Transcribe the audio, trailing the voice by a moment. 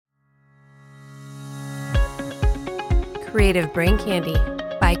Creative Brain Candy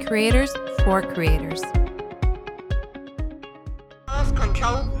by creators for creators.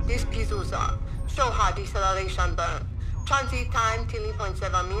 Control this pizzusa. Show hard deceleration burn. Transit time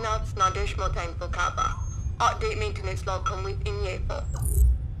 3.7 minutes. No additional time for cover. Update maintenance log come with in April.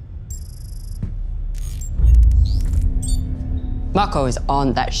 Mako is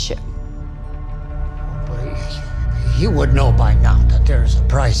on that ship. But he would know by now that there is a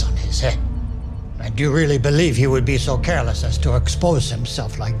price on his head. And do you really believe he would be so careless as to expose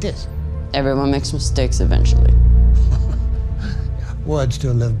himself like this? Everyone makes mistakes eventually. Words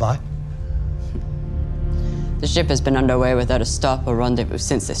to live by. The ship has been underway without a stop or rendezvous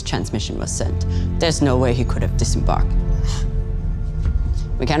since this transmission was sent. There's no way he could have disembarked.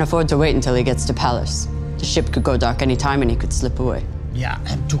 We can't afford to wait until he gets to Palace. The ship could go dark any time and he could slip away. Yeah,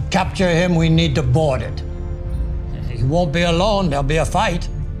 and to capture him, we need to board it. He won't be alone, there'll be a fight.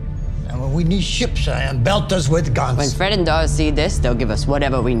 And we need ships and belters with guns. When Fred and Dawes see this, they'll give us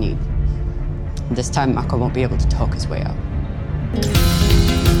whatever we need. This time, Mako won't be able to talk his way out.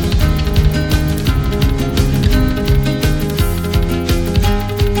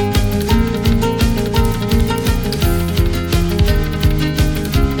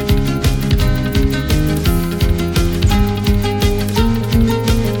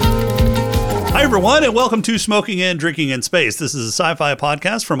 Hi, everyone, and welcome to Smoking and Drinking in Space. This is a sci-fi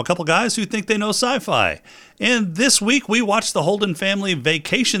podcast from a couple guys who think they know sci-fi. And this week, we watched the Holden family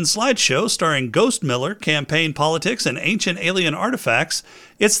vacation slideshow starring Ghost Miller, campaign politics, and ancient alien artifacts.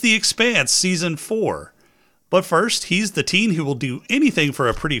 It's The Expanse, Season 4. But first, he's the teen who will do anything for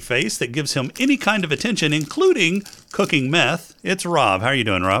a pretty face that gives him any kind of attention, including cooking meth. It's Rob. How are you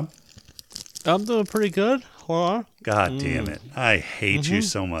doing, Rob? I'm doing pretty good. Hold on. God damn it. I hate you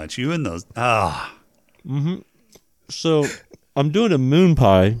so much. You and those... So, I'm doing a moon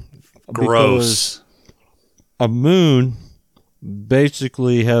pie. Gross. A moon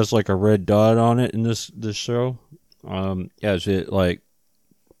basically has like a red dot on it in this show. As it like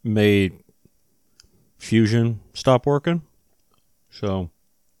made fusion stop working. So,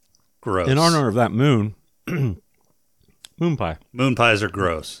 Gross. in honor of that moon, moon pie. Moon pies are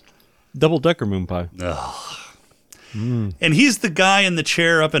gross. Double-decker moon pie. Ugh. And he's the guy in the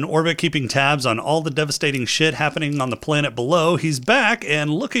chair up in orbit keeping tabs on all the devastating shit happening on the planet below. He's back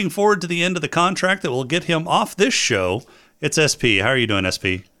and looking forward to the end of the contract that will get him off this show. It's SP. How are you doing,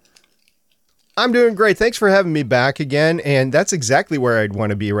 SP? I'm doing great. Thanks for having me back again. And that's exactly where I'd want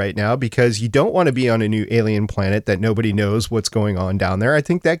to be right now, because you don't want to be on a new alien planet that nobody knows what's going on down there. I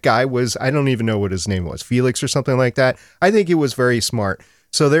think that guy was, I don't even know what his name was, Felix or something like that. I think he was very smart.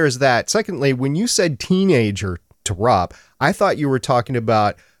 So there's that. Secondly, when you said teenager to Rob, I thought you were talking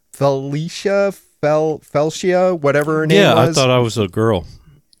about Felicia, whatever her name was. Yeah, I thought I was a girl.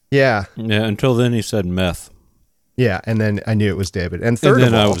 Yeah. Yeah, until then he said meth. Yeah, and then I knew it was David. And third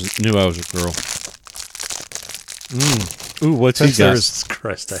and then of all, knew I was a girl. Ooh, what's he got? There's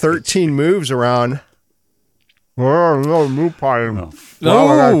Christ, 13 moves around. Oh, no, moon pie. Oh. Well,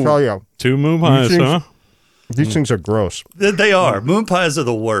 I gotta tell you. 2 moon pies, huh? These things are gross. They are. Moon pies are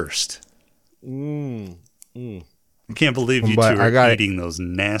the worst. I can't believe you two are eating those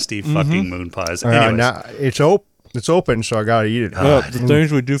nasty fucking moon pies. Anyways. Now it's open, so I gotta eat it. The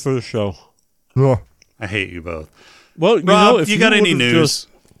things we do for the show. Oh. I hate you both. Well, Rob, if you got any news?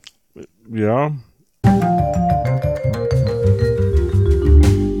 Yeah.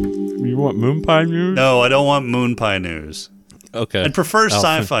 You want moon pie news? No, I don't want moon pie news. Okay. I'd prefer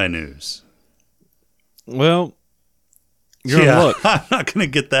sci-fi news. Well, you're in luck. I'm not going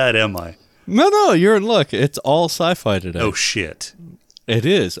to get that, am I? No, you're in luck. It's all sci-fi today. Oh, shit. It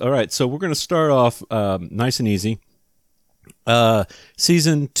is. All right, so we're going to start off nice and easy.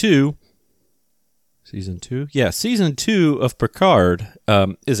 Season 2. Yeah, Season 2 of Picard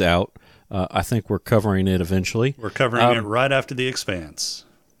is out. I think we're covering it eventually. We're covering it right after The Expanse.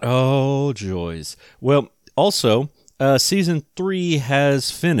 Oh, joys. Well, also, Season 3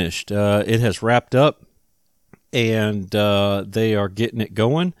 has finished. It has wrapped up, and they are getting it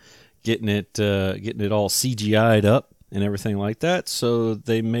going. Getting it all CGI'd up and everything like that. So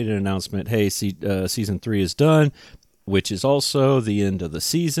they made an announcement, hey, Season 3 is done, which is also the end of the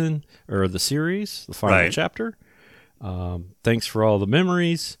season, or the series, the final chapter. Thanks for all the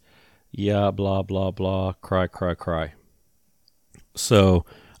memories. Yeah, blah, blah, blah. Cry, cry, cry. So,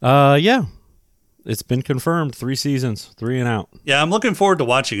 yeah. It's been confirmed. 3 seasons, 3 and out. Yeah, I'm looking forward to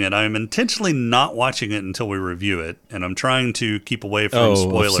watching it. I'm intentionally not watching it until we review it, and I'm trying to keep away from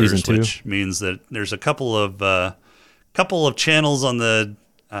spoilers, which means that there's a couple of channels on the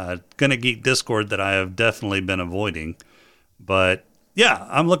Gonna Geek Discord that I have definitely been avoiding. But Yeah,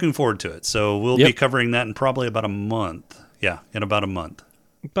 I'm looking forward to it. So we'll Yep. be covering that in probably about a month. Yeah, in about a month.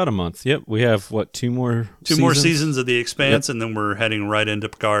 About a month. Yep. We have, two more Two more seasons of The Expanse, and then we're heading right into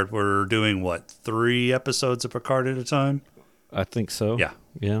Picard. We're doing, 3 episodes of Picard at a time? I think so. Yeah.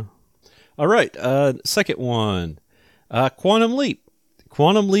 Yeah. All right. Second one. Quantum Leap.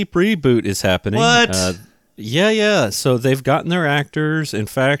 Quantum Leap reboot is happening. What? Yeah. So they've gotten their actors. In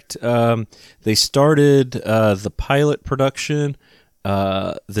fact, they started the pilot production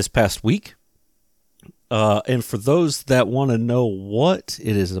this past week. And for those that want to know what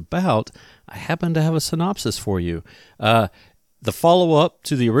it is about, I happen to have a synopsis for you. The follow-up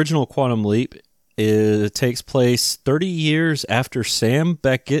to the original Quantum Leap takes place 30 years after Sam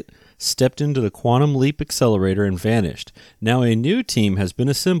Beckett stepped into the Quantum Leap accelerator and vanished. Now a new team has been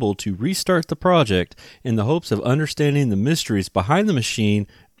assembled to restart the project in the hopes of understanding the mysteries behind the machine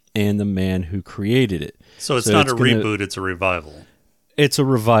and the man who created it. So it's not a reboot, it's a revival. It's a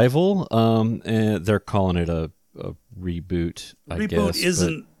revival, and they're calling it a reboot, I guess. Reboot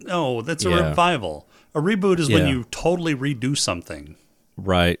isn't... No, that's a Yeah. revival. A reboot is when Yeah. you totally redo something.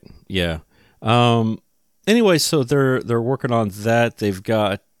 Right, yeah. Anyway, so they're working on that. They've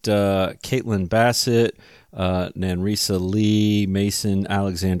got Caitlin Bassett, Nanrisa Lee, Mason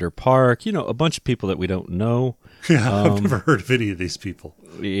Alexander Park, a bunch of people that we don't know. Yeah, I've never heard of any of these people.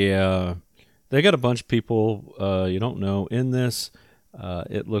 Yeah. They got a bunch of people you don't know in this.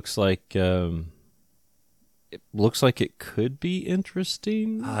 It looks like it could be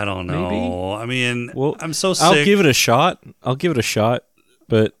interesting. Uh, I don't know. Maybe? I mean, Well, I'm so sick. I'll give it a shot.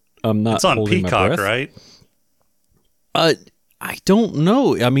 But I'm not It's on holding my Peacock, breath. right? I don't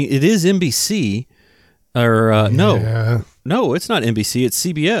know. I mean, it is NBC. Or no, it's not NBC. It's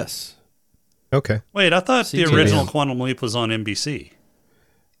CBS. Okay. Wait, I thought the CBS. original Quantum Leap was on NBC.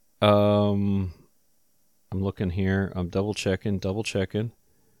 I'm looking here. I'm double checking.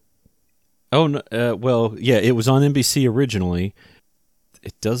 Oh, no, well, yeah, it was on NBC originally.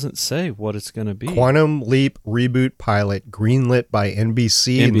 It doesn't say what it's going to be. Quantum Leap reboot pilot greenlit by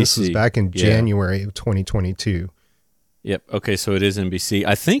NBC, and this was NBC, back in yeah. January of 2022. Yep. Okay, so it is NBC.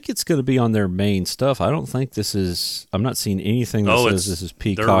 I think it's going to be on their main stuff. I don't think this is. I'm not seeing anything that says this is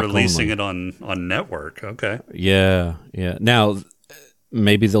Peacock. They're releasing only. it on network. Okay. Yeah. Now,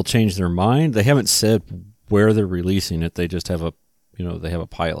 maybe they'll change their mind. They haven't said where they're releasing it. They just have a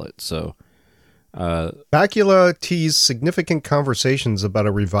pilot. So. Bakula teased significant conversations about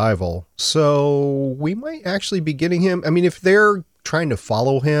a revival, so we might actually be getting him. I mean, if they're trying to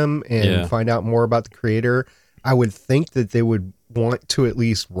follow him and find out more about the creator, I would think that they would want to at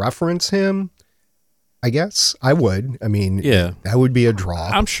least reference him. I guess I would. I mean, yeah, that would be a draw.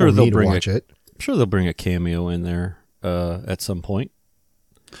 I'm sure for they'll me to bring watch it. I'm sure they'll bring a cameo in there at some point.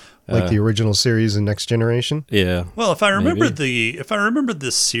 Like the original series in Next Generation. Yeah. Well, if I remember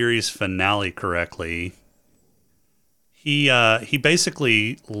this series finale correctly, he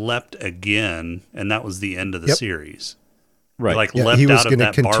basically leapt again, and that was the end of the series. Right. Like Yeah, leapt he was out of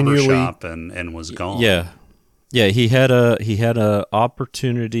gonna that barber continually- shop and was gone. Yeah. Yeah, he had a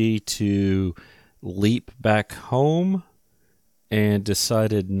opportunity to leap back home and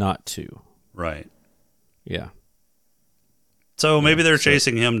decided not to. Right. Yeah. So maybe they're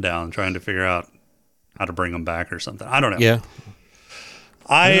chasing him down, trying to figure out how to bring him back or something. I don't know. Yeah.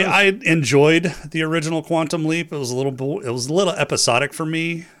 I enjoyed the original Quantum Leap. It was a little episodic for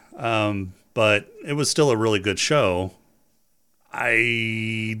me, but it was still a really good show.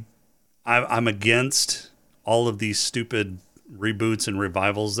 I'm against all of these stupid reboots and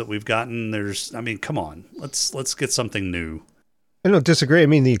revivals that we've gotten. Come on, let's get something new. I don't disagree. I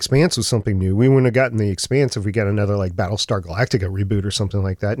mean, The Expanse was something new. We wouldn't have gotten The Expanse if we got another like Battlestar Galactica reboot or something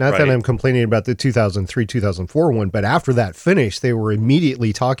like that. Not that I'm complaining about the 2003, 2004 one, but after that finished, they were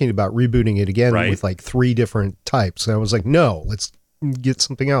immediately talking about rebooting it again with like 3 different types. And I was like, no, let's get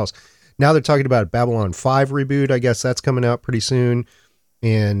something else. Now they're talking about Babylon 5 reboot. I guess that's coming out pretty soon.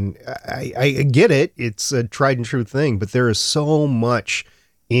 And I get it. It's a tried and true thing, but there is so much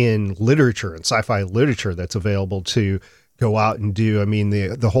in literature and sci-fi literature that's available to go out and do. I mean,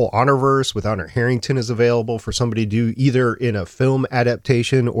 the whole Honorverse with Honor Harrington is available for somebody to do either in a film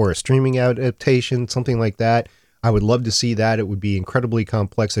adaptation or a streaming adaptation, something like that. I would love to see that. It would be incredibly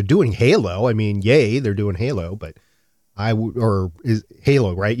complex. They're doing Halo. I mean, yay, they're doing Halo, but is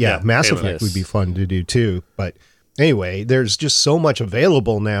Halo, right? Yeah, Mass Halo, Effect would be fun to do too. But anyway, there's just so much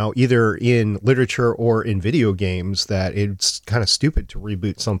available now, either in literature or in video games, that it's kind of stupid to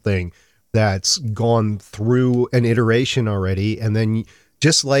reboot something that's gone through an iteration already and then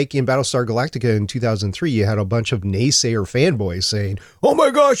Just like in Battlestar Galactica in 2003, you had a bunch of naysayer fanboys saying, "Oh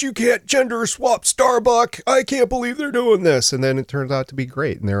my gosh, you can't gender swap Starbuck. I can't believe they're doing this." And then it turns out to be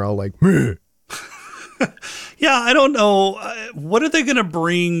great. And they're all like, meh. Yeah, I don't know. What are they going to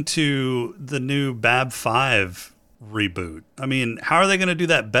bring to the new Bab 5 reboot? I mean, how are they going to do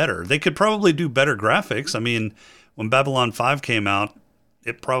that better? They could probably do better graphics. I mean, when Babylon 5 came out,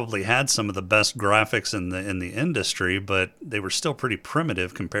 it probably had some of the best graphics in the industry, but they were still pretty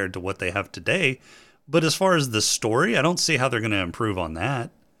primitive compared to what they have today. But as far as the story, I don't see how they're going to improve on that.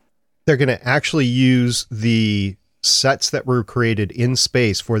 They're going to actually use the sets that were created in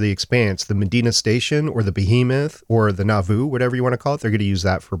space for The Expanse, the Medina Station or the Behemoth or the Nauvoo, whatever you want to call it. They're going to use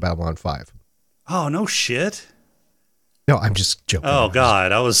that for Babylon 5. Oh, no shit. No, I'm just joking. Oh,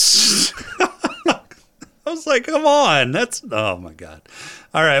 God. I was like, come on. Oh, my God.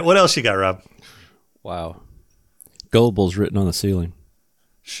 All right. What else you got, Rob? Wow. Gullible's written on the ceiling.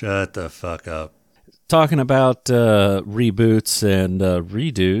 Shut the fuck up. Talking about reboots and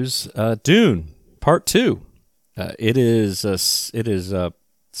redos, Dune Part 2. It is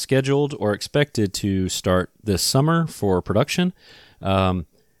scheduled or expected to start this summer for production,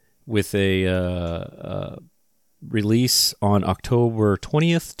 with a release on October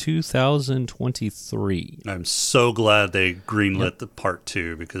 20th, 2023. I'm so glad they greenlit the Part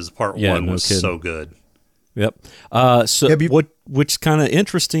 2 because Part 1 was so good. Yep. What's kind of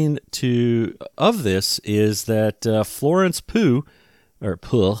interesting of this is that Florence Pugh,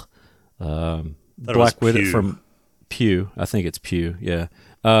 Black Widow from Pugh, I think it's Pugh, yeah,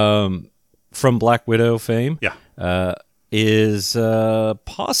 from Black Widow fame, is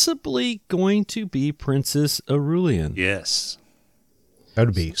possibly going to be Princess Aurelian. Yes. That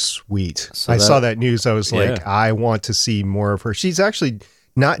would be sweet. So I saw that news. I was like, I want to see more of her. She's actually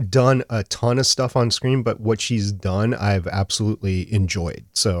not done a ton of stuff on screen, but what she's done, I've absolutely enjoyed.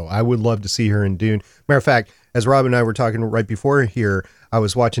 So I would love to see her in Dune. Matter of fact, as Rob and I were talking right before here, I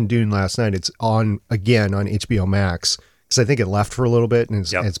was watching Dune last night. It's on again on HBO Max because I think it left for a little bit and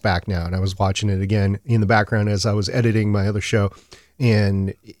it's back now. And I was watching it again in the background as I was editing my other show.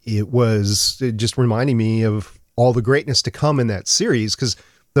 And it just reminding me of all the greatness to come in that series, because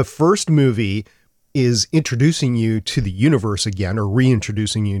the first movie is introducing you to the universe again, or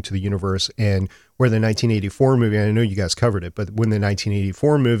reintroducing you to the universe. And where the 1984 movie, I know you guys covered it, but when the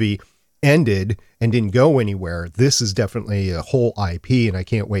 1984 movie ended and didn't go anywhere, this is definitely a whole IP, and I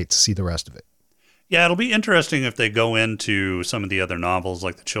can't wait to see the rest of it. Yeah, it'll be interesting if they go into some of the other novels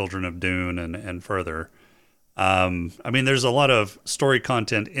like The Children of Dune and further. I mean, there's a lot of story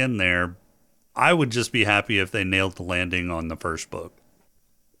content in there. I would just be happy if they nailed the landing on the first book.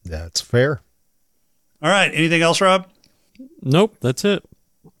 That's fair. All right. Anything else, Rob? Nope, that's it.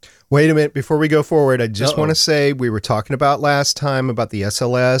 Wait a minute. Before we go forward, I just want to say we were talking about last time about the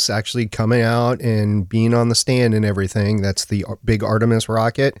SLS actually coming out and being on the stand and everything. That's the big Artemis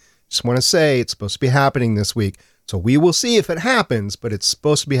rocket. Just want to say it's supposed to be happening this week. So we will see if it happens, but it's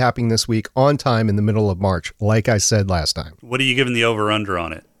supposed to be happening this week on time in the middle of March, like I said last time. What are you giving the over-under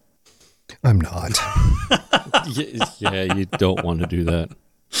on it? I'm not. Yeah, you don't want to do that.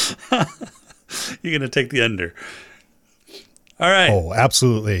 You're going to take the under. All right. Oh,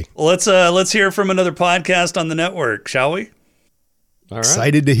 absolutely. Well, let's hear from another podcast on the network, shall we? All right.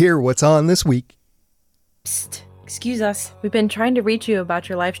 Excited to hear what's on this week. Psst. Excuse us. We've been trying to reach you about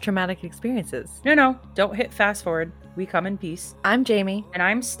your life's traumatic experiences. No, don't hit fast forward. We come in peace. I'm Jamie. And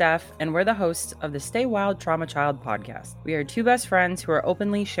I'm Steph, and we're the hosts of the Stay Wild Trauma Child podcast. We are two best friends who are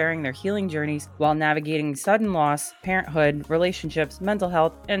openly sharing their healing journeys while navigating sudden loss, parenthood, relationships, mental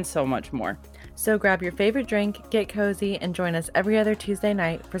health, and so much more. So grab your favorite drink, get cozy, and join us every other Tuesday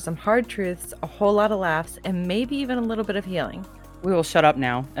night for some hard truths, a whole lot of laughs, and maybe even a little bit of healing. We will shut up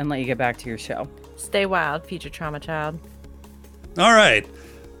now and let you get back to your show. Stay wild, future trauma child. All right.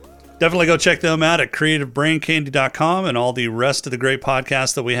 Definitely go check them out at creativebraincandy.com and all the rest of the great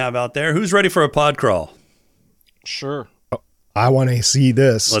podcasts that we have out there. Who's ready for a pod crawl? Sure. I want to see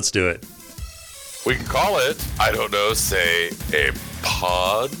this. Let's do it. We can call it, I don't know, say a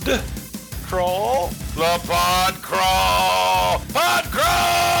pod crawl? The pod crawl! Pod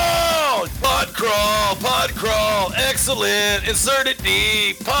crawl! Pod crawl! Pod crawl! Excellent! Insert it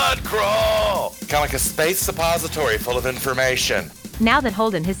deep! Pod crawl! Kind of like a space suppository full of information. Now that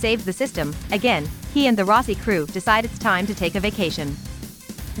Holden has saved the system, again, he and the Rossi crew decide it's time to take a vacation.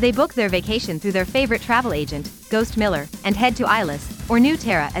 They book their vacation through their favorite travel agent, Ghost Miller, and head to Ilis, or New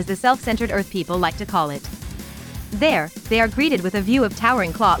Terra as the self-centered Earth people like to call it. There, they are greeted with a view of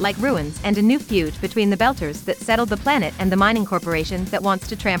towering claw-like ruins and a new feud between the Belters that settled the planet and the mining corporation that wants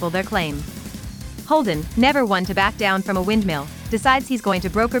to trample their claim. Holden, never one to back down from a windmill, decides he's going to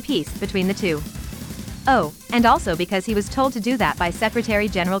broker peace between the two. Oh, and also because he was told to do that by Secretary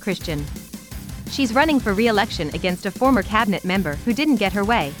General Christian. She's running for re-election against a former cabinet member who didn't get her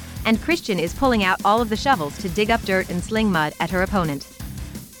way, and Christian is pulling out all of the shovels to dig up dirt and sling mud at her opponent.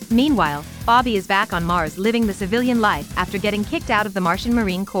 Meanwhile, Bobby is back on Mars living the civilian life after getting kicked out of the Martian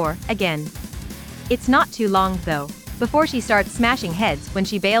Marine Corps again. It's not too long, though, before she starts smashing heads when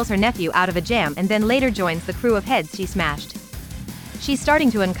she bails her nephew out of a jam and then later joins the crew of heads she smashed. She's starting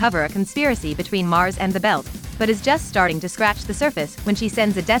to uncover a conspiracy between Mars and the Belt, but is just starting to scratch the surface when she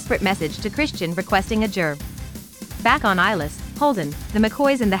sends a desperate message to Christian requesting a juror. Back on Ilis, Holden, the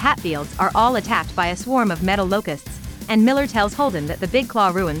McCoys and the Hatfields are all attacked by a swarm of metal locusts, and Miller tells Holden that the Big Claw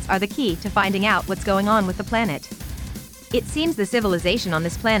ruins are the key to finding out what's going on with the planet. It seems the civilization on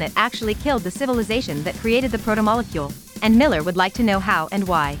this planet actually killed the civilization that created the protomolecule, and Miller would like to know how and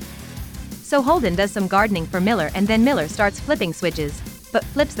why. So Holden does some gardening for Miller, and then Miller starts flipping switches, but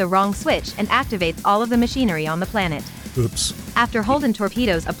flips the wrong switch and activates all of the machinery on the planet. Oops. After Holden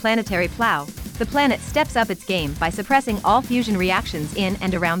torpedoes a planetary plow, the planet steps up its game by suppressing all fusion reactions in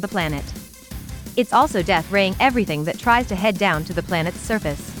and around the planet. It's also death-raying everything that tries to head down to the planet's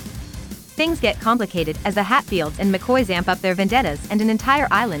surface. Things get complicated as the Hatfields and McCoys amp up their vendettas, and an entire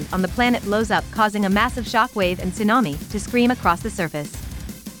island on the planet blows up, causing a massive shockwave and tsunami to scream across the surface.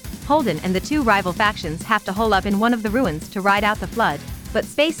 Holden and the two rival factions have to hole up in one of the ruins to ride out the flood, but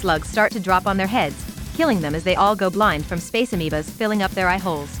space slugs start to drop on their heads, killing them as they all go blind from space amoebas filling up their eye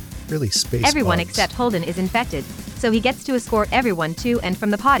holes. Really space Everyone bugs. except Holden is infected, so he gets to escort everyone to and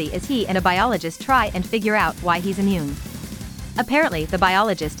from the potty as he and a biologist try and figure out why he's immune. Apparently, the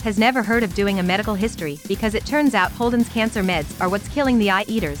biologist has never heard of doing a medical history because it turns out Holden's cancer meds are what's killing the eye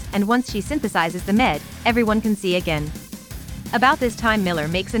eaters, and once she synthesizes the med, everyone can see again. About this time Miller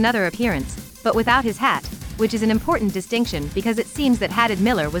makes another appearance, but without his hat, which is an important distinction because it seems that hatted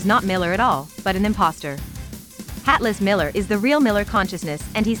Miller was not Miller at all, but an imposter. Hatless Miller is the real Miller consciousness,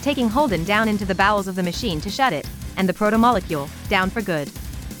 and he's taking Holden down into the bowels of the machine to shut it, and the protomolecule, down for good.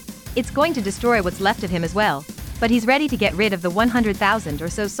 It's going to destroy what's left of him as well, but he's ready to get rid of the 100,000 or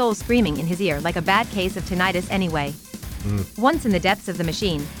so souls screaming in his ear like a bad case of tinnitus anyway. Once in the depths of the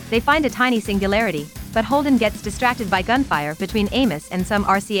machine, they find a tiny singularity, but Holden gets distracted by gunfire between Amos and some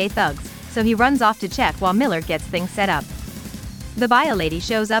RCA thugs, so he runs off to check while Miller gets things set up. The bio-lady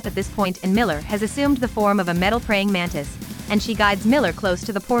shows up at this point, and Miller has assumed the form of a metal praying mantis, and she guides Miller close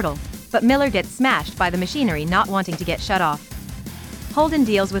to the portal, but Miller gets smashed by the machinery not wanting to get shut off. Holden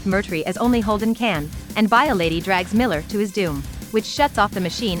deals with Murtry as only Holden can, and bio-lady drags Miller to his doom, which shuts off the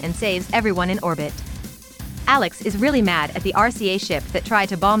machine and saves everyone in orbit. Alex is really mad at the RCA ship that tried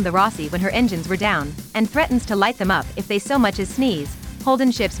to bomb the Rossi when her engines were down, and threatens to light them up if they so much as sneeze.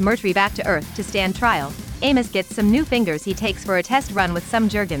 Holden ships Murtry back to Earth to stand trial. Amos gets some new fingers he takes for a test run with some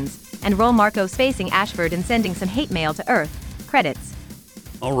Jurgens, and roll Marco spacing Ashford and sending some hate mail to Earth. Credits.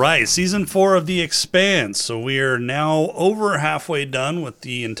 All right, season 4 of The Expanse. So we are now over halfway done with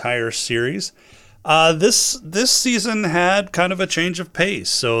the entire series. This season had kind of a change of pace,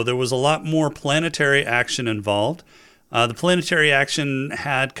 so there was a lot more planetary action involved. The planetary action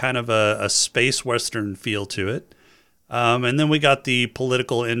had kind of a space western feel to it. And then we got the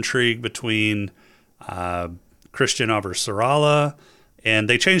political intrigue between Christian Avasarala, and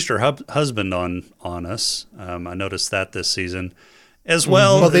they changed her husband on us. I noticed that this season. As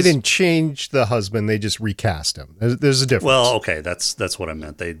well, they didn't change the husband; they just recast him. There's a difference. Well, okay, that's what I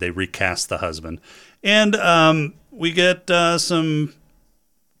meant. They recast the husband, and we get some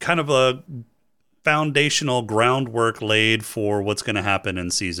kind of a foundational groundwork laid for what's going to happen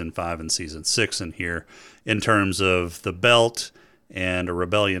in season 5 and season 6 in here, in terms of the Belt and a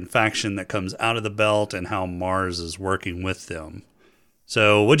rebellion faction that comes out of the Belt and how Mars is working with them.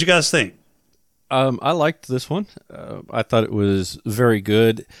 So, what'd you guys think? I liked this one. I thought it was very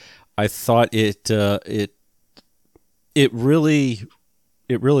good. I thought it really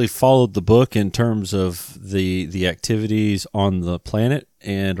followed the book in terms of the activities on the planet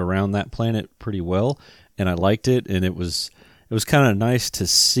and around that planet pretty well, and I liked it. And it was kind of nice to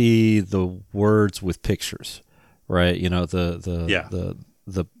see the words with pictures, right? You know, the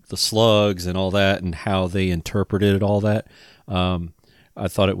slugs and all that, and how they interpreted all that. I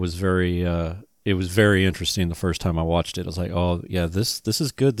thought it was very interesting the first time I watched it. I was like, oh yeah, this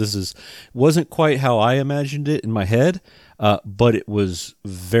is good. Wasn't quite how I imagined it in my head, but it was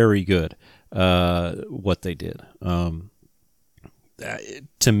very good what they did.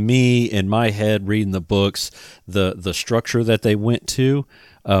 To me, in my head, reading the books, the structure that they went to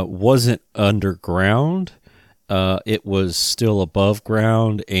wasn't underground. It was still above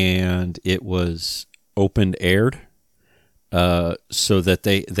ground, and it was open-aired. so that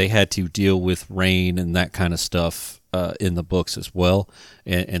they had to deal with rain and that kind of stuff in the books as well.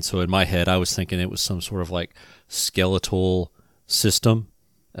 And so in my head, I was thinking it was some sort of like skeletal system,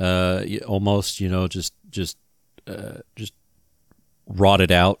 almost, just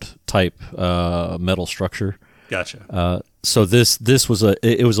rotted out type metal structure. Gotcha. So this was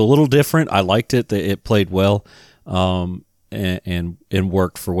it was a little different. I liked it. It played well, and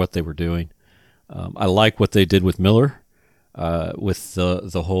worked for what they were doing. I like what they did with Miller, with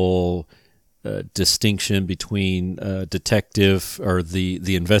the whole distinction between detective or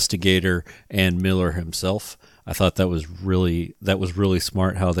the investigator and Miller himself. I thought that was really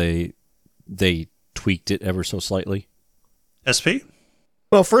smart how they tweaked it ever so slightly. SP?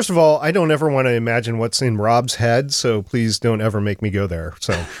 Well, first of all, I don't ever want to imagine what's in Rob's head, so please don't ever make me go there.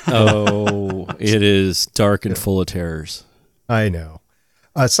 So, it is dark and full of terrors. I know.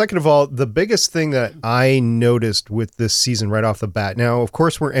 Second of all, the biggest thing that I noticed with this season right off the bat, now, of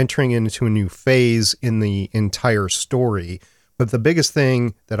course, we're entering into a new phase in the entire story, but the biggest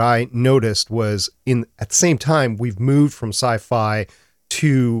thing that I noticed was at the same time, we've moved from sci-fi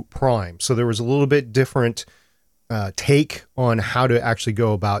to Prime. So there was a little bit different take on how to actually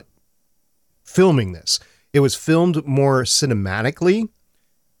go about filming this. It was filmed more cinematically.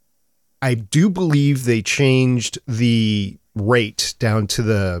 I do believe they changed the rate down to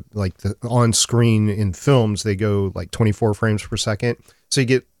the on screen in films. They go like 24 frames per second. So you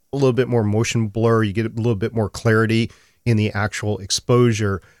get a little bit more motion blur. You get a little bit more clarity in the actual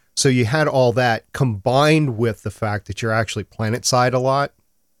exposure. So you had all that combined with the fact that you're actually planet side a lot.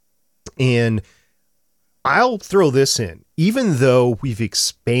 And I'll throw this in, even though we've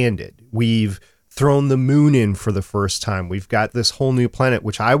expanded, we've thrown the moon in for the first time. We've got this whole new planet,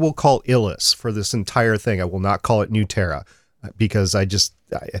 which I will call Ilus for this entire thing. I will not call it New Terra, because I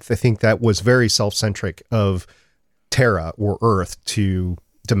think that was very self-centric of Terra or Earth to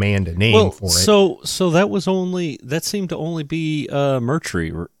demand a name for it. So that seemed to only be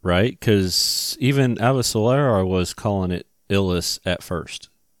Mercury, right? Because even Avasarala was calling it Ilus at first.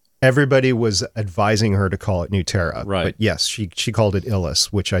 Everybody was advising her to call it New Terra. Right. But yes, she called it Ilus,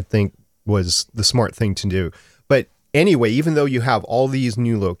 which I think was the smart thing to do. But anyway, even though you have all these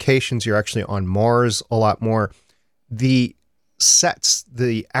new locations, you're actually on Mars a lot more. The sets,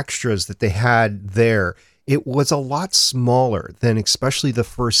 the extras that they had there, it was a lot smaller than especially the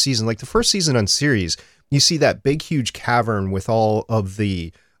first season. Like the first season on series, you see that big, huge cavern with all of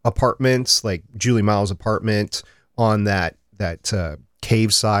the apartments, like Julie Miles' apartment on that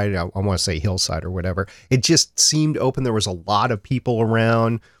cave side. I want to say hillside or whatever. It just seemed open. There was a lot of people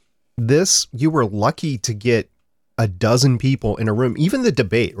around. This, you were lucky to get a dozen people in a room. Even the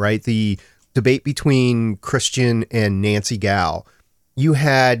debate, right? The debate between Christian and Nancy Gao. You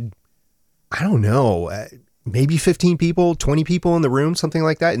had, I don't know, maybe 15 people, 20 people in the room, something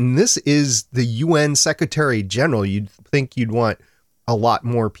like that. And this is the UN Secretary General. You'd think you'd want a lot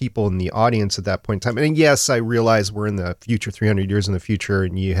more people in the audience at that point in time. And yes, I realize we're in the future, 300 years in the future,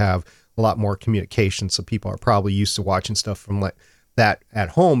 and you have a lot more communication. So people are probably used to watching stuff from like that at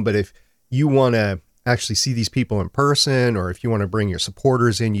home. But if you want to actually see these people in person, or if you want to bring your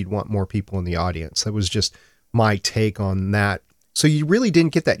supporters in, you'd want more people in the audience. That was just my take on that. So you really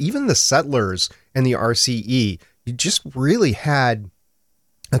didn't get that. Even the settlers and the RCE, you just really had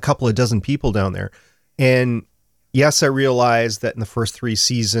a couple of dozen people down there. And yes, I realized that in the first 3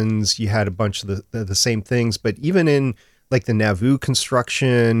 seasons, you had a bunch of the same things, but even in like the Nauvoo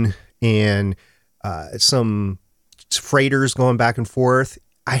construction and some freighters going back and forth,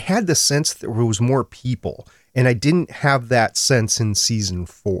 I had the sense that there was more people, and I didn't have that sense in season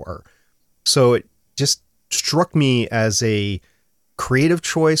 4. So it just struck me as a creative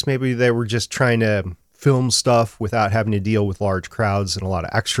choice. Maybe they were just trying to film stuff without having to deal with large crowds and a lot of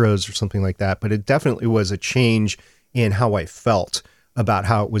extras or something like that. But it definitely was a change in how I felt about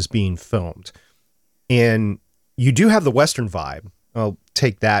how it was being filmed. And you do have the Western vibe. I'll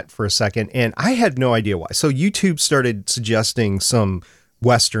take that for a second. And I had no idea why. So YouTube started suggesting some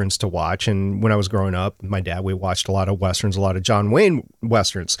Westerns to watch. And when I was growing up, my dad, we watched a lot of Westerns, a lot of John Wayne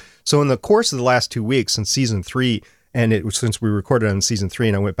Westerns. So in the course of the last 2 weeks in season 3, and it was since we recorded on season 3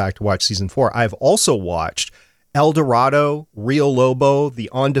 and I went back to watch season 4, I've also watched El Dorado, Rio Lobo, The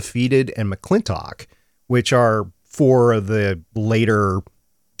Undefeated, and McClintock, which are 4 of the later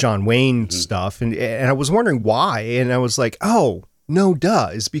John Wayne stuff. And I was wondering why. And I was like, oh, no,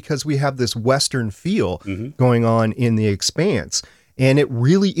 duh. It's because we have this Western feel going on in The Expanse. And it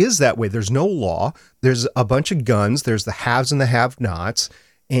really is that way. There's no law. There's a bunch of guns. There's the haves and the have-nots.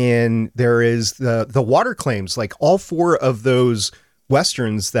 And there is the water claims. Like all 4 of those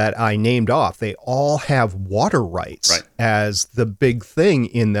Westerns that I named off, they all have water rights as the big thing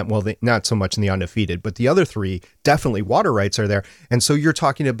in them. Well, not so much in the Undefeated, but the other three, definitely water rights are there. And so you're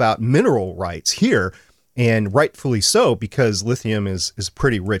talking about mineral rights here, and rightfully so, because lithium is a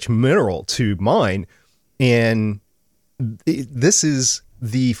pretty rich mineral to mine. And this is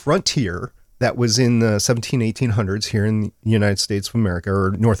the frontier that was in the 1800s here in the United States of America,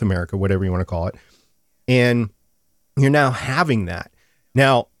 or North America, whatever you want to call it. And you're now having that.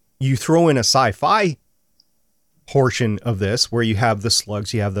 Now, you throw in a sci-fi portion of this where you have the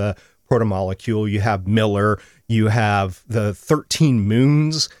slugs, you have the protomolecule, you have Miller, you have the 13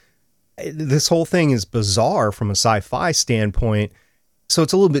 moons. This whole thing is bizarre from a sci-fi standpoint. So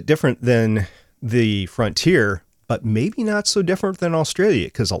it's a little bit different than the frontier, but maybe not so different than Australia,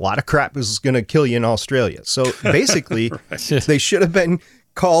 because a lot of crap is going to kill you in Australia. So basically, they should have been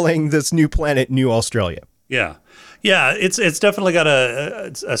calling this new planet New Australia. Yeah. Yeah, it's definitely got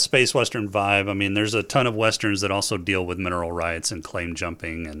a space Western vibe. I mean, there's a ton of Westerns that also deal with mineral rights and claim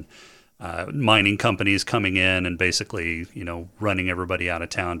jumping and mining companies coming in and basically, running everybody out of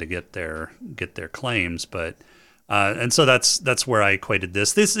town to get their claims. But and so that's where I equated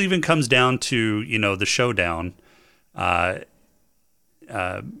this. This even comes down to, the showdown at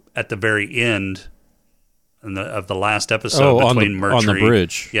the very end of the last episode between Murtry on the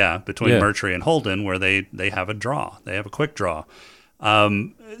bridge. Between Murtry and Holden, where they have a draw. They have a quick draw.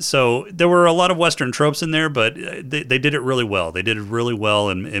 So there were a lot of Western tropes in there, but they did it really well. They did it really well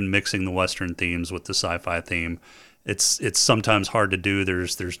in mixing the Western themes with the sci-fi theme. It's sometimes hard to do.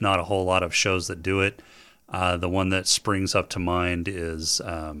 There's not a whole lot of shows that do it. The one that springs up to mind is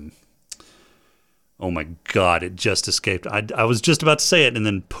oh my God, it just escaped. I was just about to say it, and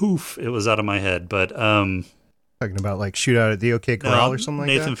then poof, it was out of my head. But talking about like Shootout at the OK Corral or something like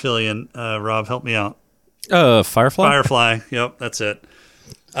Nathan that? Fillion, Rob, help me out. Firefly? Firefly, yep, that's it.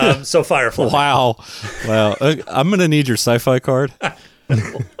 So Firefly. Wow. I'm going to need your sci-fi card.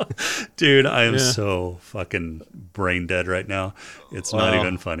 Dude, I am so fucking brain dead right now. It's not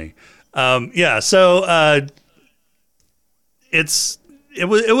even funny. It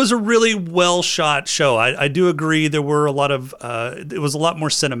was a really well shot show. I do agree there were a lot of it was a lot more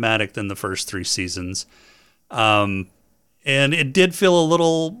cinematic than the first three seasons. And it did feel a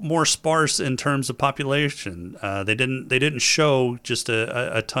little more sparse in terms of population. They didn't show just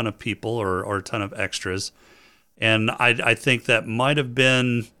a ton of people or a ton of extras. And I think that might have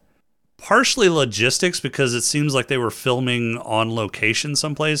been partially logistics, because it seems like they were filming on location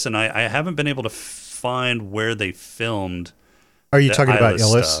someplace, and I haven't been able to find where they filmed. Are you talking about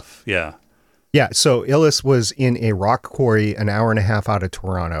Illis? Stuff. Yeah. Yeah, so Illis was in a rock quarry an hour and a half out of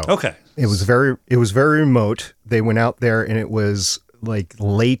Toronto. Okay. It was very remote. They went out there and it was like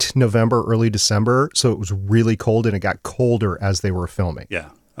late November, early December, so it was really cold, and it got colder as they were filming. Yeah.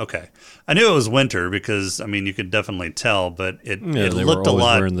 Okay. I knew it was winter because, I mean, you could definitely tell, but it looked a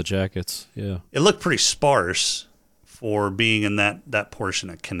lot wearing the jackets. Yeah. It looked pretty sparse for being in that portion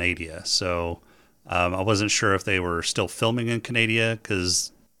of Canada. So I wasn't sure if they were still filming in Canada,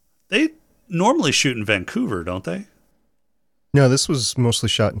 because they normally shoot in Vancouver, don't they? No, this was mostly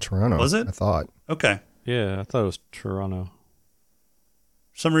shot in Toronto. Was it? I thought. Okay. Yeah, I thought it was Toronto.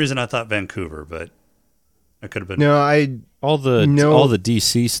 For some reason I thought Vancouver, but it could have been. No, all the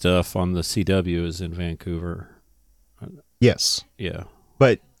DC stuff on the CW is in Vancouver. Yes. Yeah.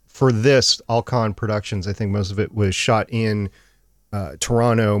 But for this, Alcon Productions, I think most of it was shot in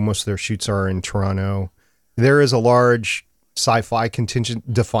Toronto. Most of their shoots are in Toronto. There is a large sci-fi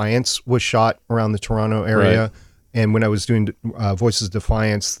contingent. Defiance was shot around the Toronto area. Right. And when I was doing Voices of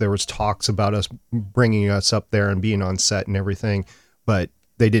Defiance, there was talks about us bringing us up there and being on set and everything, but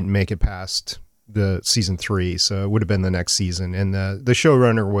they didn't make it past the season 3, so it would have been the next season. And the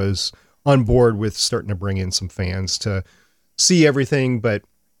showrunner was on board with starting to bring in some fans to see everything, but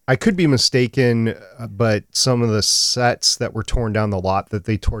I could be mistaken, but some of the sets that were torn down, the lot that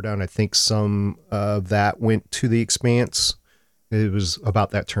they tore down, I think some of that went to The Expanse. It was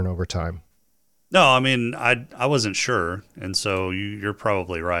about that turnover time. No, I mean, I wasn't sure, and so you're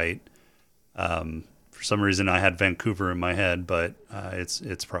probably right. For some reason, I had Vancouver in my head, but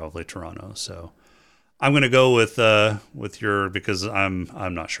it's probably Toronto. So I'm going to go with your, because I'm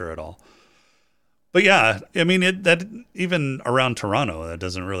not sure at all. But yeah, I mean, that even around Toronto, that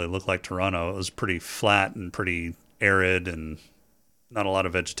doesn't really look like Toronto. It was pretty flat and pretty arid and not a lot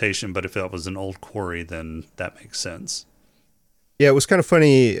of vegetation. But if it was an old quarry, then that makes sense. Yeah, it was kind of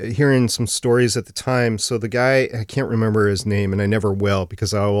funny hearing some stories at the time. So the guy, I can't remember his name, and I never will,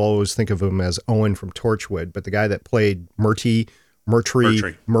 because I'll always think of him as Owen from Torchwood. But the guy that played Murphy,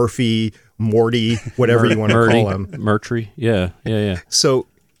 Morty, whatever you want to call him. Murtry. Yeah. So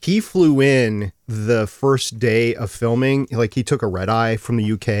he flew in the first day of filming. Like, he took a red eye from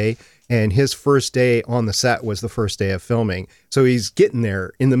the UK, and his first day on the set was the first day of filming. So he's getting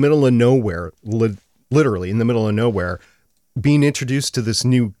there in the middle of nowhere, literally in the middle of nowhere, being introduced to this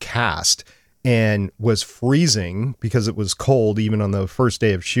new cast, and was freezing because it was cold even on the first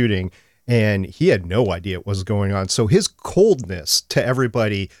day of shooting. And he had no idea what was going on. So his coldness to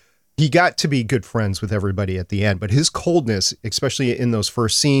everybody, he got to be good friends with everybody at the end, but his coldness, especially in those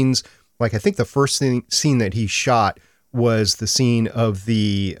first scenes, like I think the first scene that he shot was the scene of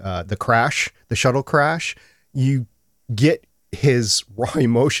the crash, the shuttle crash. You get his raw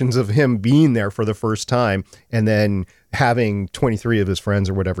emotions of him being there for the first time, and then having 23 of his friends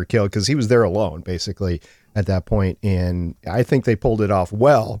or whatever killed, because he was there alone basically at that point. And I think they pulled it off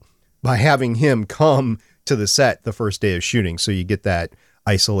well by having him come to the set the first day of shooting. So you get that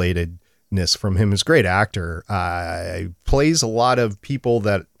isolatedness from him. He's a great actor. Plays a lot of people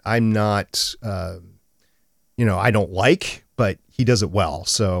that I'm not, I don't like, but he does it well.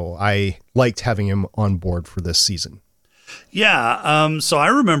 So I liked having him on board for this season. Yeah. So I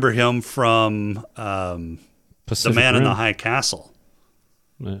remember him from The Man in the High Castle.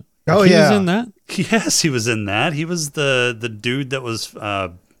 Yeah. Oh, he yeah. was in that? Yes, he was in that. He was the dude that was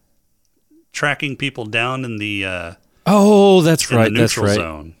tracking people down in the that's right. the neutral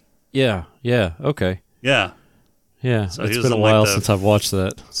zone. Yeah. Okay. Yeah. Yeah. So it's he was been a in, while like, since I've watched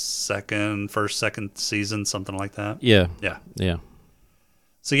that. Second season, something like that. Yeah. Yeah.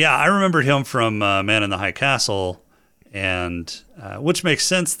 So yeah, I remembered him from Man in the High Castle, and which makes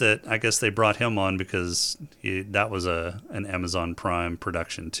sense that I guess they brought him on because that was an Amazon Prime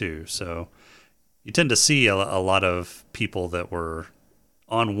production too. So you tend to see a lot of people that were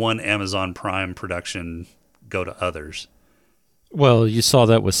on one Amazon Prime production go to others. Well, you saw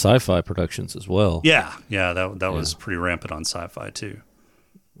that with Sci-Fi Productions as well. Yeah, that was pretty rampant on Sci-Fi too.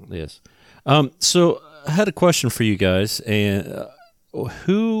 Yes. So I had a question for you guys, and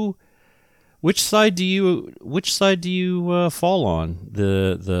which side do you fall on?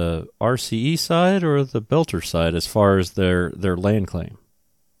 The RCE side or the Belter side as far as their land claim?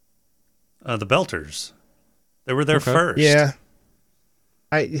 The Belters. They were there first. Yeah.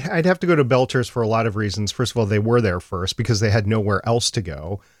 I'd have to go to Belters for a lot of reasons. First of all, they were there first because they had nowhere else to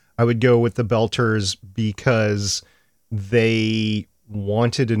go. I would go with the Belters because they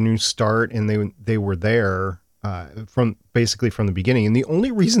wanted a new start, and they were there from the beginning. And the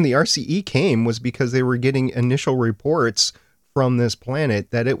only reason the RCE came was because they were getting initial reports from this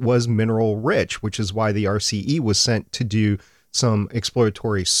planet that it was mineral rich, which is why the RCE was sent to do some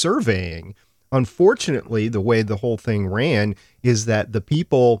exploratory surveying. Unfortunately, the way the whole thing ran is that the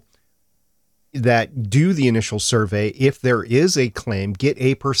people that do the initial survey, if there is a claim, get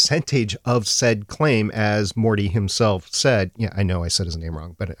a percentage of said claim, as Morty himself said. Yeah, I know I said his name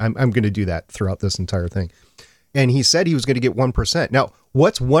wrong, but I'm going to do that throughout this entire thing. And he said he was going to get 1%. Now,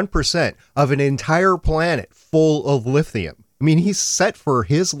 what's 1% of an entire planet full of lithium? I mean, he's set for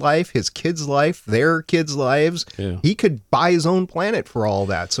his life, his kids' life, their kids' lives. Yeah. He could buy his own planet for all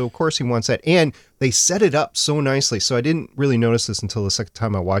that. So, of course, he wants that. And they set it up so nicely. So I didn't really notice this until the second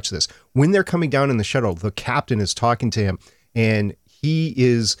time I watched this. When they're coming down in the shuttle, the captain is talking to him, and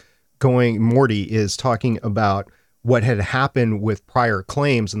Morty is talking about what had happened with prior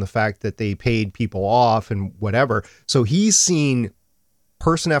claims and the fact that they paid people off and whatever. So he's seen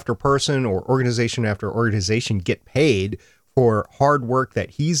person after person or organization after organization get paid for hard work that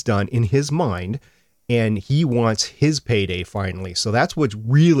he's done in his mind, and he wants his payday finally. So that's what's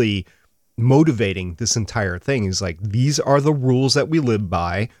really motivating this entire thing. Is like, these are the rules that we live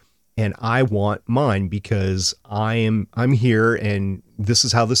by, and I want mine because I'm here, and this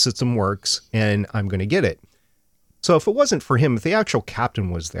is how the system works, and I'm going to get it. So if it wasn't for him, if the actual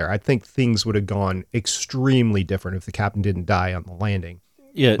captain was there, I think things would have gone extremely different if the captain didn't die on the landing.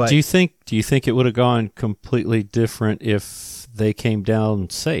 Yeah. But, do you think it would have gone completely different if they came down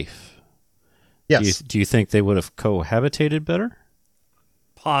safe? Yes. Do you think they would have cohabitated better?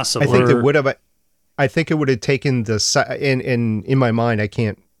 Possibly. I think they would have. I think it would have taken in my mind, I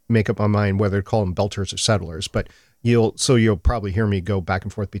can't make up my mind whether to call them Belters or settlers, but you'll probably hear me go back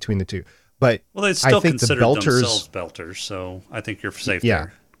and forth between the two. But they still I think considered the Belters, themselves Belters, so I think you're safe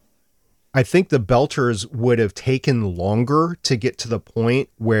there. I think the Belters would have taken longer to get to the point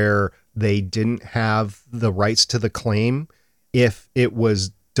where they didn't have the rights to the claim if it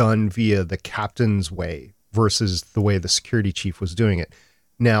was done via the captain's way versus the way the security chief was doing it.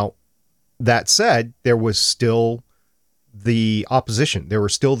 Now, that said, there was still the opposition. There were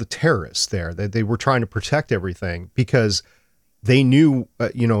still the terrorists there. They were trying to protect everything because they knew,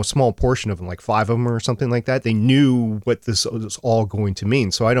 a small portion of them, like 5 of them or something like that. They knew what this was all going to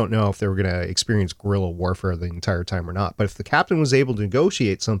mean. So I don't know if they were going to experience guerrilla warfare the entire time or not. But if the captain was able to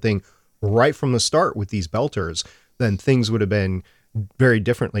negotiate something right from the start with these Belters, then things would have been very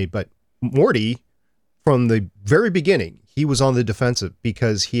differently. But Morty, from the very beginning, he was on the defensive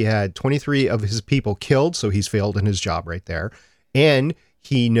because he had 23 of his people killed. So he's failed in his job right there. And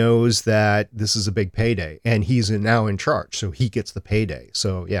he knows that this is a big payday, and he's now in charge, so he gets the payday.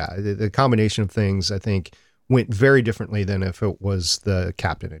 So yeah, the combination of things, I think, went very differently than if it was the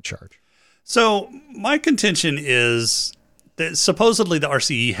captain in charge. So my contention is that supposedly the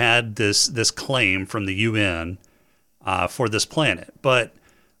RCE had this claim from the UN for this planet, but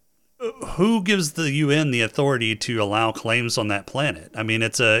who gives the UN the authority to allow claims on that planet? I mean,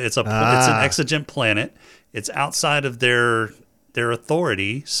 it's an exigent planet. It's outside of their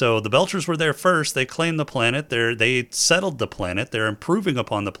authority. So the Belters were there first. They claimed the planet. They settled the planet. They're improving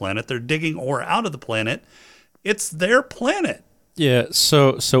upon the planet. They're digging ore out of the planet. It's their planet. Yeah.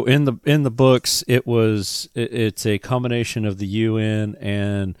 So in the books, it's a combination of the UN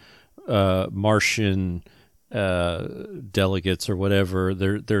and Martian delegates or whatever.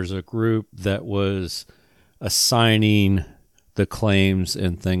 There's a group that was assigning the claims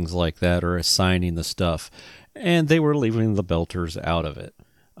and things like that, or assigning the stuff. And they were leaving the Belters out of it.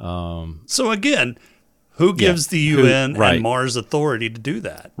 So again, who gives the UN right. and Mars authority to do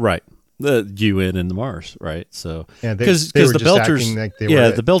that? Right, the UN and the Mars, right? So because the Belters, like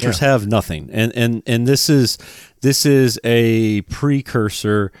the Belters have nothing, and this is a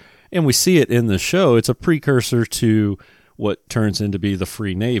precursor, and we see it in the show. It's a precursor to what turns into be the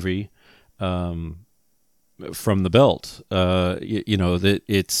Free Navy. From the Belt,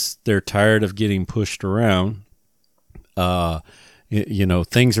 that they're tired of getting pushed around.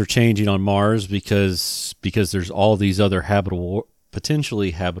 Things are changing on Mars because there's all these other potentially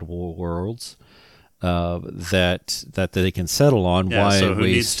habitable worlds that they can settle on. Yeah, so who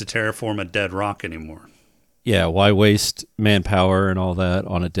needs to terraform a dead rock anymore? Yeah, why waste manpower and all that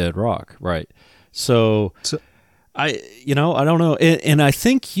on a dead rock, right? So I don't know, and I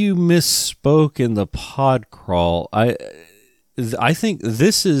think you misspoke in the pod crawl. I think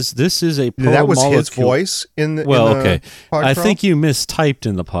this is a proto-molecule. That was his voice in the okay. pod I crawl? think you mistyped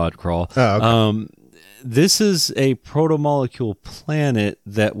in the pod crawl. Oh, okay. This is a proto-molecule planet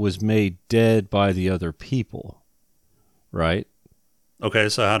that was made dead by the other people, right? Okay,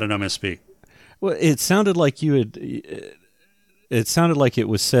 so how did I misspeak? Well, it sounded like you had. It sounded like it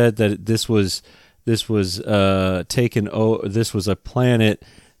was said that this was taken. This was a planet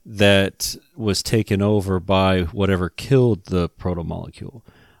that was taken over by whatever killed the proto-molecule.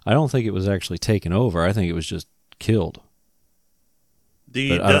 I don't think it was actually taken over. I think it was just killed.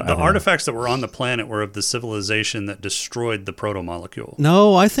 The artifacts that were on the planet were of the civilization that destroyed the proto-molecule.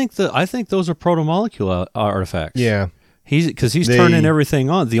 No, I think those are proto-molecule artifacts. Yeah. He's turning everything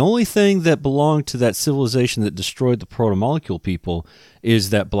on. The only thing that belonged to that civilization that destroyed the proto-molecule people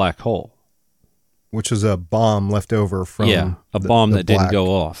is that black hole. Which was a bomb left over from a bomb that didn't go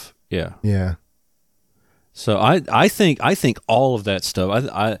off. Yeah. Yeah. So I think all of that stuff.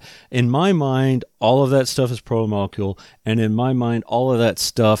 I in my mind, all of that stuff is proto-molecule, and in my mind, all of that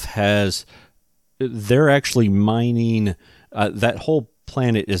stuff has. They're actually mining. That whole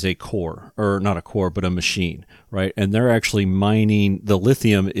planet is a core, or not a core, but a machine, right? And they're actually mining. The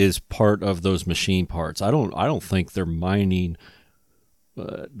lithium is part of those machine parts. I don't think they're mining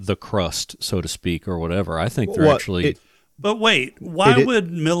the crust, so to speak, or whatever. I think they're actually. But wait, why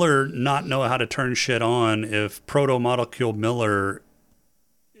would Miller not know how to turn shit on if proto-molecule Miller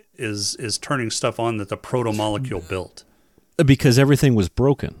is turning stuff on that the proto-molecule built? Because everything was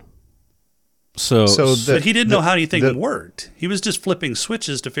broken. But he didn't know how anything worked. He was just flipping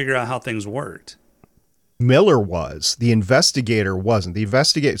switches to figure out how things worked. Miller was. The investigator wasn't. The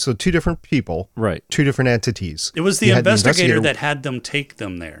investigator. So two different people, right? Two different entities. It was the investigator that had them take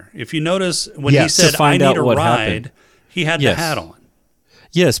them there. If you notice, when he said, "I need a ride," he had the hat on.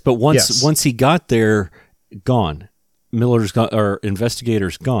 Yes, but once he got there, gone. Miller's gone, or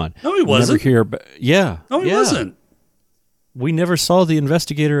investigator's gone. No, he wasn't. No, he wasn't. We never saw the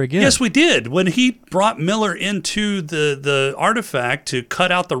investigator again. Yes, we did. When he brought Miller into the artifact to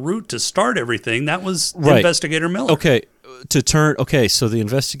cut out the root to start everything, that was Investigator Miller. Okay, to turn. Okay, so the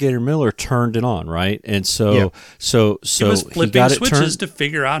investigator Miller turned it on, right? And so Yeah. so He was he flipping got it switches turned. to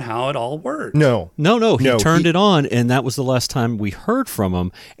figure out how it all worked. No, he No, turned it on, and that was the last time we heard from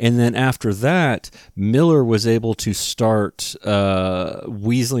him. And then after that, Miller was able to start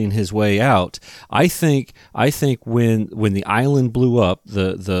weaseling his way out. I think when the island blew up,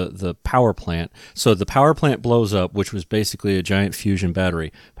 the power plant. So the power plant blows up, which was basically a giant fusion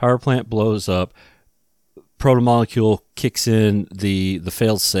battery. Power plant blows up. Protomolecule kicks in the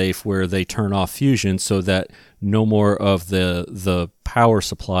fail-safe where they turn off fusion so that no more of the power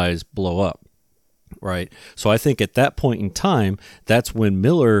supplies blow up, right? So I think at that point in time, that's when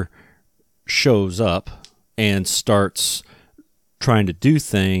Miller shows up and starts trying to do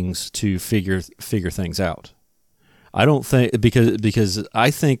things to figure things out. I don't think because I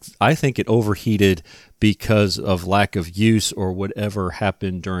think it overheated because of lack of use or whatever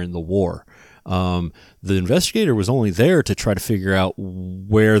happened during the war. The investigator was only there to try to figure out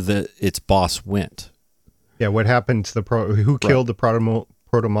where its boss went. Yeah, what happened to who killed the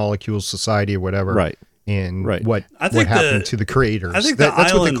Protomolecule Society or whatever? Right. And Right. what happened to the creators? I think that's the what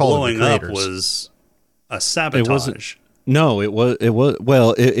they island call blowing the up creators. was a sabotage. No, it was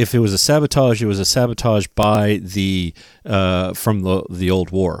well. If it was a sabotage, it was a sabotage by from the old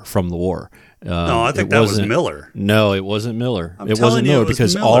war, from the war. No, I think that was Miller. No, it wasn't Miller. I'm It telling wasn't you, Miller it was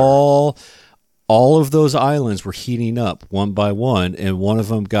because Miller. all of those islands were heating up one by one, and one of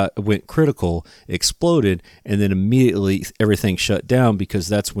them went critical, exploded, and then immediately everything shut down because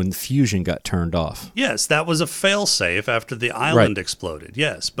that's when the fusion got turned off. Yes, that was a fail-safe after the island exploded.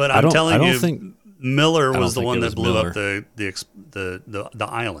 Yes, but I'm I don't telling you, think Miller I don't was the think one it that was blew up Miller. the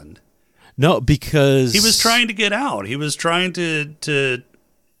island. No, because He was trying to get out. He was trying to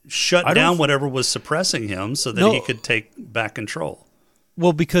shut I don't down th- whatever was suppressing him so that No. he could take back control.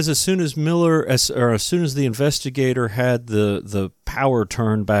 Well, because as soon as as soon as the investigator had the power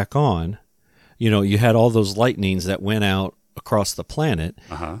turned back on, you had all those lightnings that went out across the planet.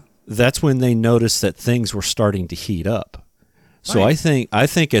 Uh-huh. That's when they noticed that things were starting to heat up. So Right. I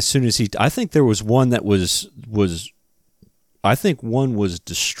think as soon as I think there was one that was I think one was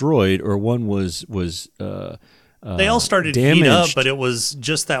destroyed or one was They all started to heat up, damaged. but it was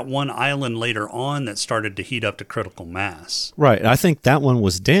just that one island later on that started to heat up to critical mass. Right. I think that one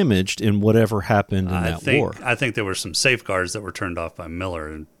was damaged in whatever happened in that war. I think there were some safeguards that were turned off by Miller,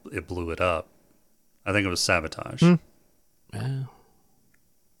 and it blew it up. I think it was sabotage. Yeah.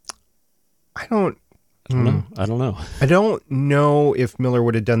 I don't know. I don't know. I don't know if Miller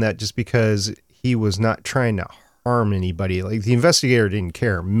would have done that just because he was not trying to harm anybody. Like the investigator didn't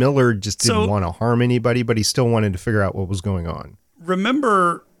care. Miller just didn't want to harm anybody, but he still wanted to figure out what was going on.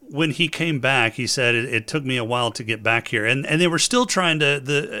 Remember when he came back, he said, it took me a while to get back here. And they were still trying to,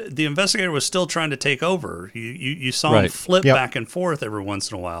 the investigator was still trying to take over. You saw him Right. flip Yep. back and forth every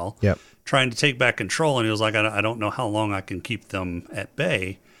once in a while, Yep. trying to take back control. And he was like, I don't know how long I can keep them at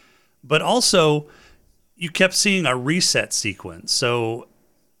bay. But also, you kept seeing a reset sequence. So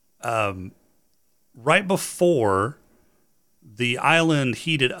right before the island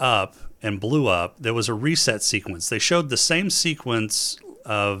heated up and blew up, there was a reset sequence. They showed the same sequence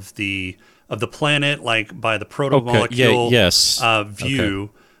of the planet, like by the protomolecule view,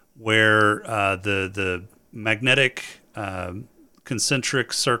 where the magnetic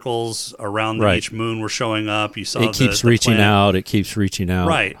concentric circles around each moon were showing up. You saw It keeps the reaching planet. out. It keeps reaching out.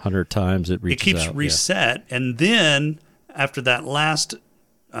 Right. 100 times it reaches It keeps out. reset, and then after that last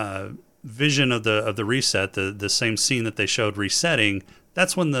vision of the reset, the same scene that they showed resetting,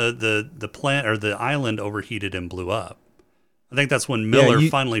 that's when the plant or the island overheated and blew up. I think that's when Miller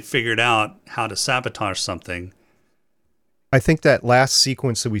finally figured out how to sabotage something. I think that last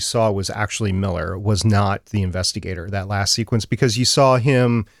sequence that we saw was actually Miller, was not the investigator, that last sequence, because you saw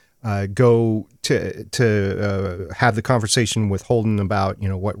him go to have the conversation with Holden about,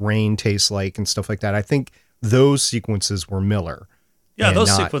 what rain tastes like and stuff like that. I think those sequences were Miller. Yeah, and those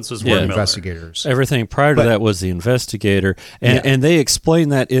not sequences the were Miller. investigators. Everything prior to that was the investigator, and they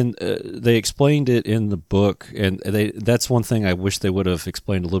explained that they explained it in the book, and that's one thing I wish they would have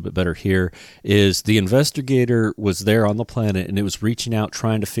explained a little bit better here. Is the investigator was there on the planet and it was reaching out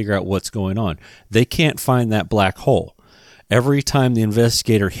trying to figure out what's going on. They can't find that black hole. Every time the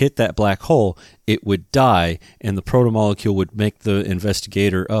investigator hit that black hole, it would die, and the protomolecule would make the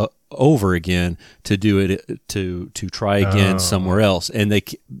investigator over again to do it to try again somewhere else. And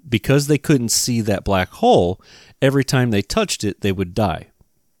because they couldn't see that black hole, every time they touched it, they would die.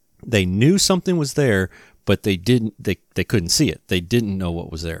 They knew something was there, but they didn't. They couldn't see it. They didn't know what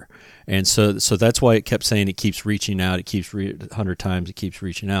was there, and so that's why it kept saying it keeps reaching out. It keeps 100 times. It keeps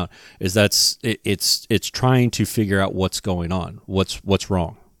reaching out. It's trying to figure out what's going on. What's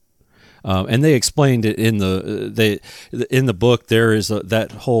wrong. And they explained it in the book. There is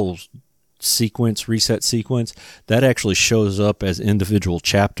that whole reset sequence that actually shows up as individual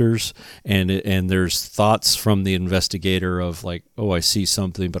chapters, and there's thoughts from the investigator of like, oh, I see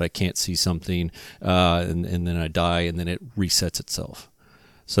something, but I can't see something, and then I die, and then it resets itself.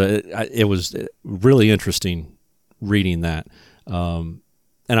 So it was really interesting reading that.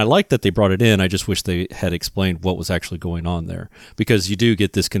 And I like that they brought it in. I just wish they had explained what was actually going on there, because you do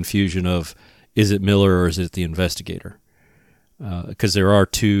get this confusion of, is it Miller or is it the investigator? Because there are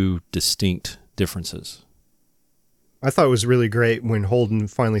two distinct differences. I thought it was really great when Holden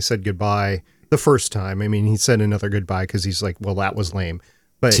finally said goodbye the first time. I mean, he said another goodbye because he's like, well, that was lame.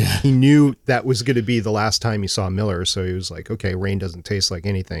 But he knew that was going to be the last time he saw Miller. So he was like, okay, rain doesn't taste like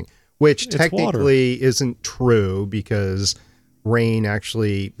anything, which It's technically isn't true, because rain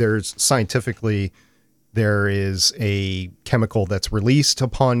actually, there is a chemical that's released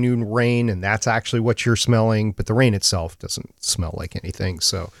upon new rain, and that's actually what you're smelling, but the rain itself doesn't smell like anything.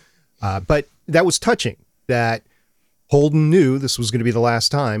 So, but that was touching that Holden knew this was going to be the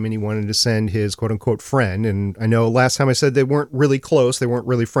last time, and he wanted to send his quote unquote friend. And I know last time I said they weren't really close, they weren't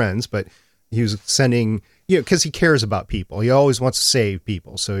really friends, but he was sending, because he cares about people. He always wants to save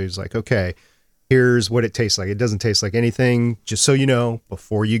people. So he's like, okay, here's what it tastes like. It doesn't taste like anything, just so you know,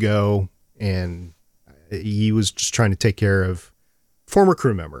 before you go. And he was just trying to take care of former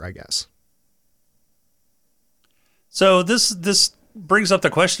crew member, I guess. So this brings up the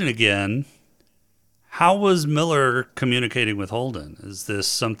question again. How was Miller communicating with Holden? Is this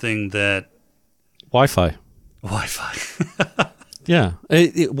something that... Wi-Fi. Yeah.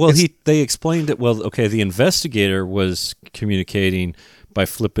 They explained it. Well, okay, the investigator was communicating by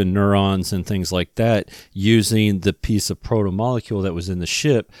flipping neurons and things like that, using the piece of protomolecule that was in the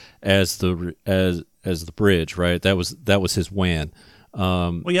ship as the bridge, right? That was his WAN.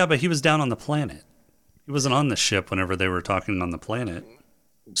 Well, yeah, but he was down on the planet. He wasn't on the ship whenever they were talking on the planet.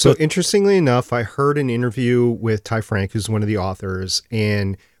 So interestingly enough, I heard an interview with Ty Frank, who's one of the authors,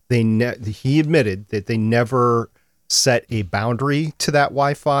 and he admitted that they never set a boundary to that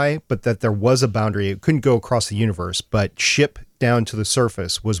Wi-Fi, but that there was a boundary. It couldn't go across the universe, but ship down to the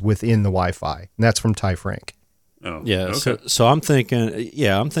surface was within the Wi-Fi. And that's from Ty Frank. Oh, yeah. Okay. So I'm thinking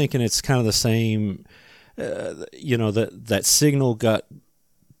it's kind of the same. That signal got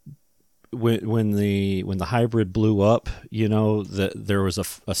when the hybrid blew up. That there was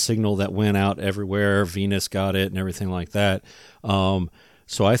a signal that went out everywhere. Venus got it and everything like that.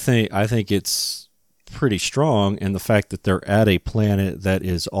 So I think it's pretty strong, and the fact that they're at a planet that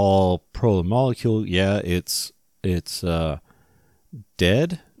is all protomolecule, it's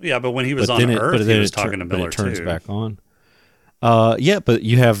dead. Yeah, but when he was on Earth, he was talking to Miller, but it turns too. back on. But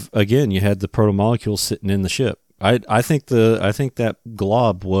you had the protomolecule sitting in the ship. I think that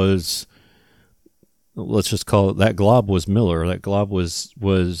glob was, let's just call it, that glob was Miller. That glob was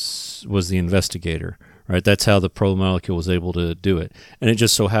the investigator, right? That's how the protomolecule was able to do it. And it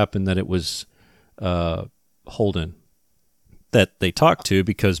just so happened that it was Holden that they talked to,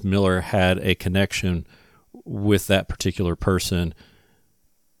 because Miller had a connection with that particular person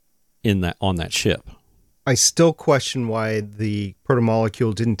on that ship. I still question why the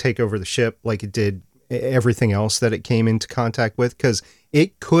protomolecule didn't take over the ship like it did everything else that it came into contact with, because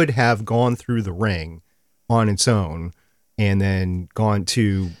it could have gone through the ring on its own and then gone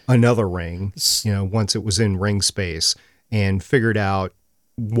to another ring, once it was in ring space, and figured out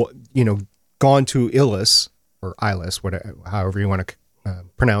what, gone to Ilus or Ilus, whatever, however you want to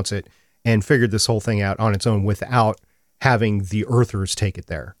pronounce it, and figured this whole thing out on its own without having the Earthers take it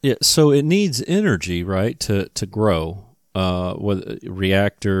there. Yeah, so it needs energy, right, to grow. Whether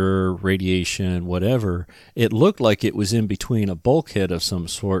reactor, radiation, whatever. It looked like it was in between a bulkhead of some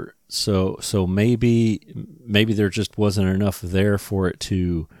sort. So maybe there just wasn't enough there for it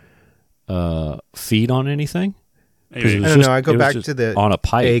to feed on anything. Maybe. I don't know. I go back to the on a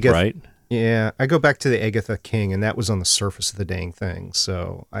pipe, right? Yeah, I go back to the Agatha King, and that was on the surface of the dang thing.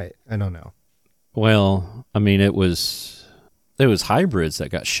 So I don't know. Well, I mean, it was hybrids that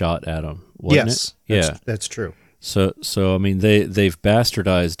got shot at them, wasn't it? Yes, that's true. So I mean, they've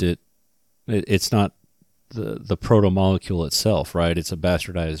bastardized it. It's not the protomolecule itself, right? It's a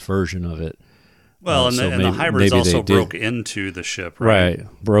bastardized version of it. Well, and the hybrids also broke into the ship, right?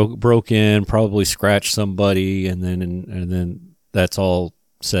 Right, broke in, probably scratched somebody, and then that's all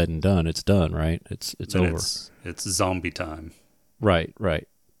said and done. It's done, right? It's Then over. It's zombie time. Right.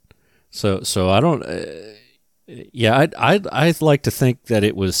 So I don't. Yeah, I'd like to think that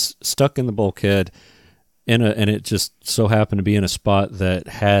it was stuck in the bulkhead, and it just so happened to be in a spot that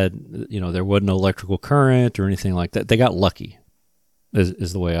had, there wasn't no electrical current or anything like that. They got lucky,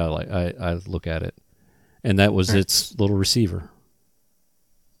 is the way I look at it, and that was its little receiver.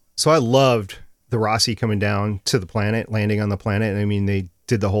 So I loved the Rossi coming down to the planet, landing on the planet. I mean, they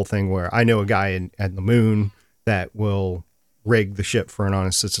did the whole thing where I know a guy at the moon that will rig the ship for an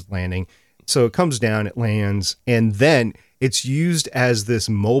unassisted landing. So it comes down, it lands, and then it's used as this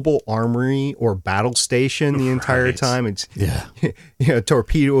mobile armory or battle station the entire time. It's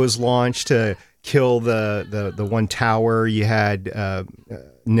torpedo is launched to kill the one tower. You had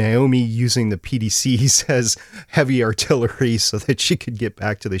Naomi using the PDCs as heavy artillery so that she could get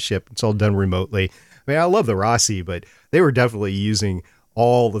back to the ship. It's all done remotely. I mean, I love the Rossi, but they were definitely using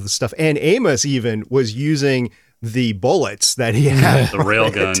all of the stuff. And Amos even was using the bullets that he had. The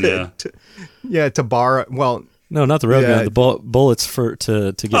railgun, to borrow. Well, no, not the railgun. The bullets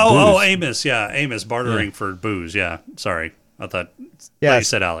to get booze. Amos. Yeah, Amos bartering for booze. Yeah, sorry. I thought you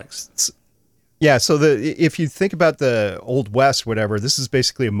said Alex. Yeah, so if you think about the Old West, whatever, this is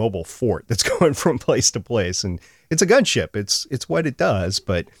basically a mobile fort that's going from place to place. And it's a gunship. It's what it does,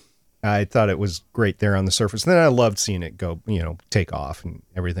 but I thought it was great there on the surface. And then I loved seeing it go, take off and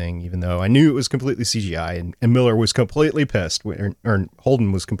everything, even though I knew it was completely CGI. And Miller was completely pissed, or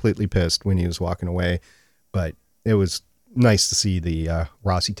Holden was completely pissed when he was walking away. But it was nice to see the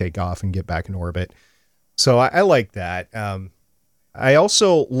Rossi take off and get back in orbit. So I liked that. I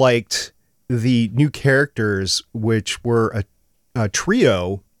also liked the new characters, which were a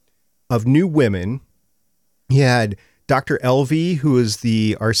trio of new women. You had Dr. Elvie, who is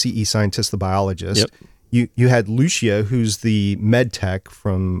the RCE scientist, the biologist. Yep. You had Lucia, who's the med tech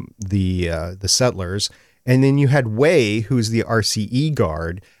from the settlers. And then you had Wei, who's the RCE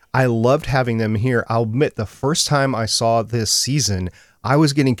guard. I loved having them here. I'll admit, the first time I saw this season, I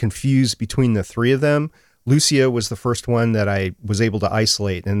was getting confused between the three of them. Lucia was the first one that I was able to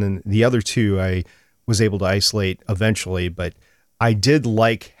isolate, and then the other two I was able to isolate eventually, but I did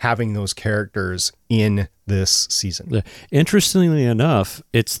like having those characters in this season. Interestingly enough,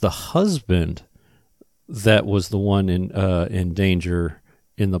 it's the husband that was the one in danger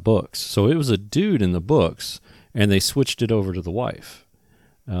in the books. So it was a dude in the books, and they switched it over to the wife.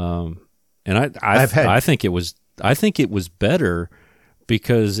 And I think it was better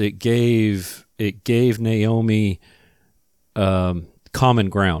because it gave Naomi common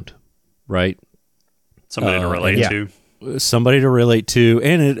ground, right? Somebody to relate to. Somebody to relate to,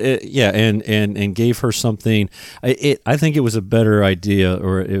 and and gave her something. I think it was a better idea,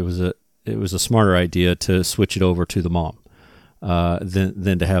 or it was a smarter idea to switch it over to the mom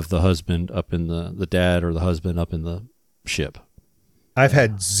than to have the husband up in the dad or the husband up in the ship. I've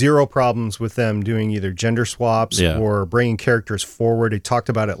had zero problems with them doing either gender swaps or bringing characters forward. I talked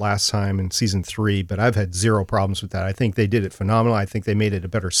about it last time in season 3, but I've had zero problems with that. I think they did it phenomenal. I think they made it a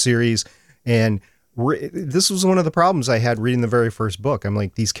better series. And this was one of the problems I had reading the very first book. I'm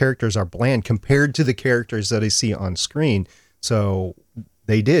like, these characters are bland compared to the characters that I see on screen. So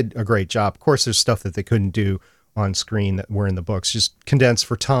they did a great job. Of course, there's stuff that they couldn't do on screen that were in the books, just condensed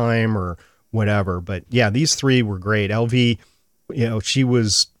for time or whatever. But yeah, these three were great. LV, she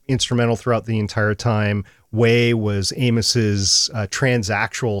was instrumental throughout the entire time. Wei was Amos's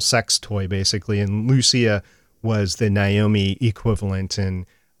transactional sex toy, basically. And Lucia was the Naomi equivalent, and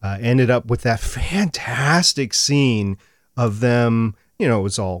ended up with that fantastic scene of them. It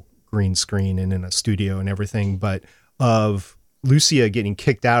was all green screen and in a studio and everything, but of Lucia getting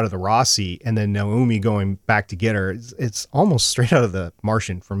kicked out of the Rossi and then Naomi going back to get her. It's almost straight out of The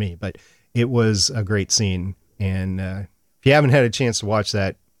Martian for me, but it was a great scene. And if you haven't had a chance to watch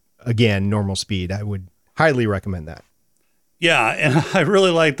that, again, normal speed, I would highly recommend that. Yeah, and I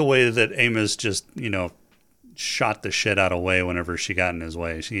really like the way that Amos just, shot the shit out of Wei whenever she got in his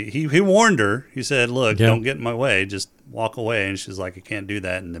way. He warned her. He said, look, don't get in my way. Just walk away. And she's like, I can't do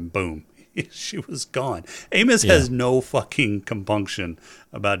that. And then boom, she was gone. Amos has no fucking compunction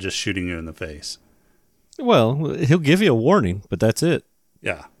about just shooting you in the face. Well, he'll give you a warning, but that's it.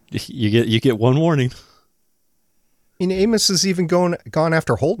 Yeah. You get one warning. And Amos has even gone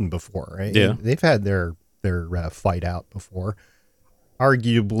after Holden before, right? Yeah. They've had their fight out before.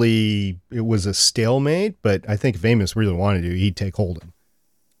 Arguably, it was a stalemate, but I think if Amos really wanted to, he'd take Holden.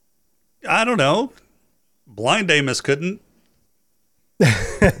 I don't know. Blind Amos couldn't.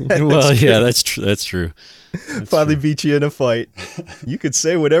 Well, yeah, that's true. That's true. Finally beat you in a fight. You could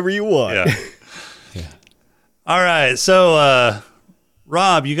say whatever you want. Yeah. All right. So,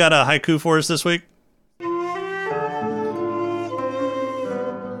 Rob, you got a haiku for us this week?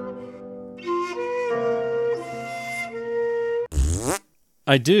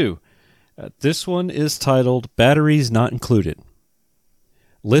 I do. This one is titled Batteries Not Included.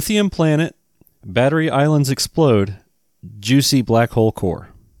 Lithium planet, battery islands explode, juicy black hole core.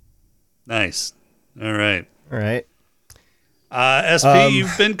 Nice. All right. All right. SP,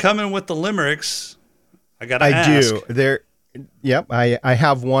 you've been coming with the limericks. I got to ask. I do. Yep, I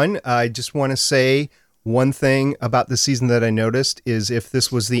have one. I just want to say one thing about the season that I noticed is if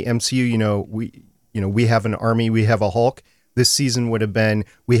this was the MCU, we have an army, we have a Hulk. This season would have been,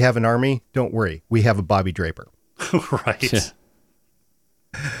 we have an army, don't worry, we have a Bobby Draper. Right. Yeah.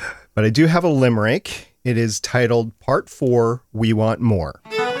 But I do have a limerick. It is titled Part 4, We Want More.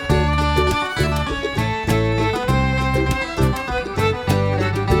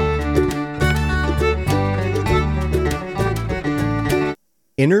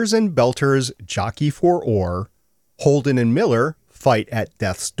 Inners and Belters jockey for ore. Holden and Miller fight at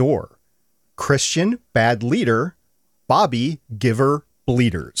death's door. Christian, bad leader. Bobby, giver,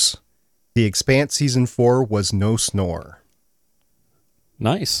 bleeders. The Expanse Season 4 was no snore.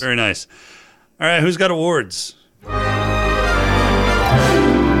 Nice. Very nice. All right, who's got awards?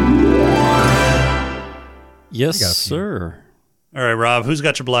 Yes, sir. All right, Rob, who's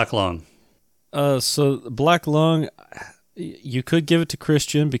got your black lung? So Black Lung, you could give it to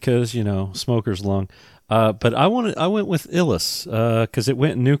Christian because, smoker's lung. But I went with Illis because it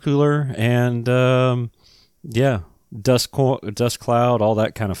went nuclear and, dust cloud, all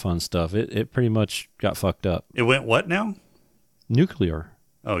that kind of fun stuff. It pretty much got fucked up. It went what now? Nuclear.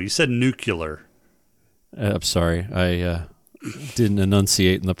 Oh, you said nuclear. I'm sorry. I didn't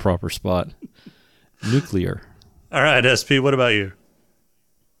enunciate in the proper spot. Nuclear. All right, SP, what about you?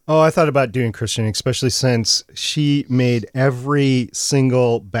 Oh, I thought about doing Christian, especially since she made every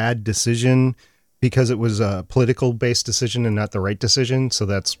single bad decision because it was a political-based decision and not the right decision. So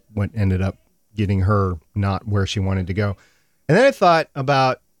that's what ended up getting her not where she wanted to go. And then I thought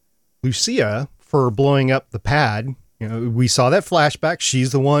about Lucia for blowing up the pad. We saw that flashback.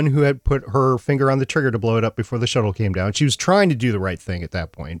 She's the one who had put her finger on the trigger to blow it up before the shuttle came down. She was trying to do the right thing at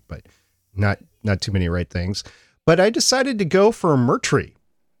that point, but not too many right things. But I decided to go for Murtry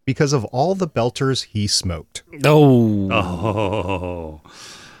because of all the belters he smoked. Oh.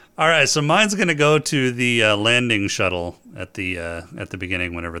 All right, so mine's going to go to the landing shuttle at the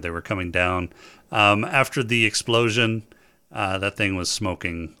beginning whenever they were coming down. After the explosion, that thing was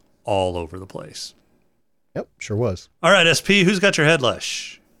smoking all over the place. Yep, sure was. All right, SP, who's got your head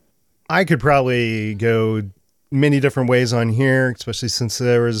lush? I could probably go many different ways on here, especially since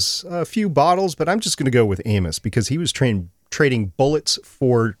there was a few bottles, but I'm just going to go with Amos because he was trading bullets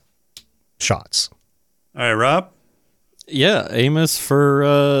for shots. All right, Rob? Yeah, Amos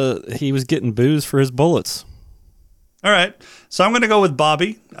for he was getting booze for his bullets. All right, so I'm going to go with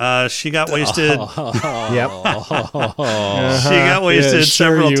Bobby. She got wasted. Yep. She got wasted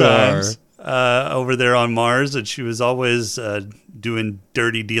several times. Are. Over there on Mars, and she was always doing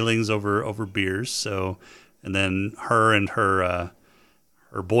dirty dealings over beers. So, and then her and her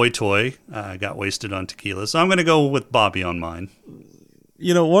boy toy got wasted on tequila. So I'm going to go with Bobby on mine.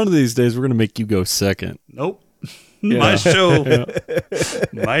 One of these days we're going to make you go second. Nope, my show,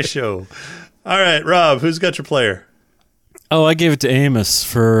 my show. All right, Rob, who's got your player? Oh, I gave it to Amos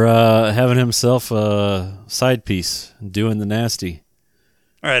for having himself a side piece, doing the nasty.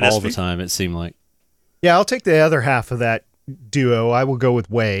 All right, all SV? the time, it seemed like. Yeah, I'll take the other half of that duo. I will go with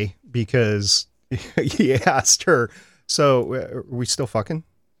Way because he asked her, so are we still fucking?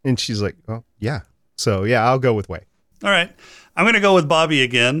 And she's like, oh, yeah. So, yeah, I'll go with Way. All right. I'm going to go with Bobby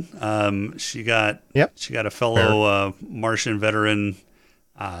again. She got a fellow Martian veteran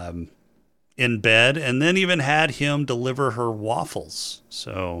in bed and then even had him deliver her waffles.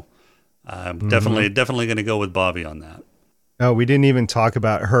 So definitely going to go with Bobby on that. Oh, we didn't even talk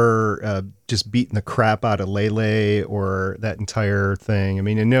about her just beating the crap out of Lele or that entire thing. I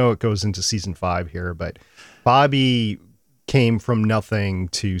mean, I know it goes into season 5 here, but Bobby came from nothing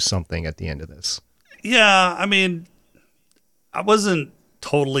to something at the end of this. Yeah, I mean, I wasn't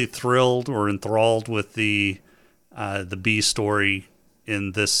totally thrilled or enthralled with the B story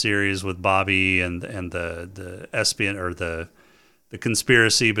in this series with Bobby and the espion or the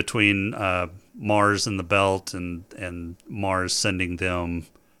conspiracy between Mars and the Belt and Mars sending them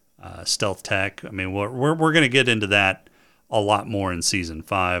stealth tech. I mean, we're going to get into that a lot more in season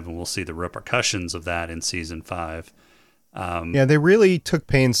 5, and we'll see the repercussions of that in season 5. Yeah, they really took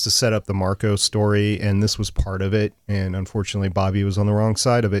pains to set up the Marco story, and this was part of it. And unfortunately, Bobby was on the wrong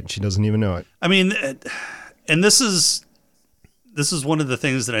side of it, and she doesn't even know it. I mean, and this is one of the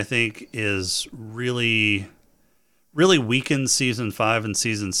things that I think is really weakened season 5 and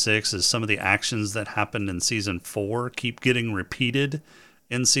season 6 is some of the actions that happened in season 4 keep getting repeated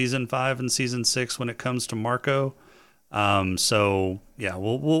in season 5 and season 6 when it comes to Marco. So yeah,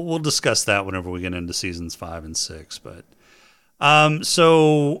 we'll discuss that whenever we get into seasons 5 and 6. But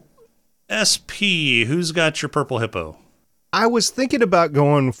so SP, who's got your purple hippo? I was thinking about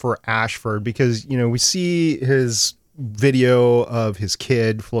going for Ashford because, we see his video of his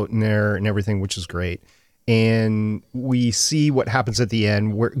kid floating there and everything, which is great. And we see what happens at the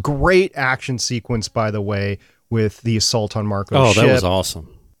end. Great action sequence, by the way, with the assault on Marco's ship. Oh, that was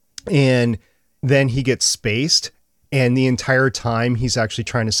awesome. And then he gets spaced. And the entire time he's actually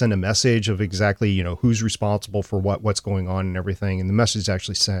trying to send a message of exactly, who's responsible for what's going on and everything. And the message is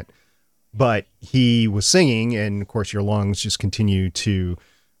actually sent. But he was singing, and of course your lungs just continue to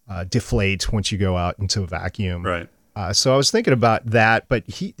deflate once you go out into a vacuum. Right. So I was thinking about that, but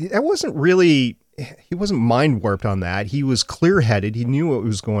he wasn't mind warped on that. He was clear headed. He knew what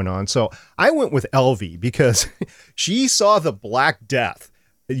was going on. So I went with Elvie because she saw the Black Death.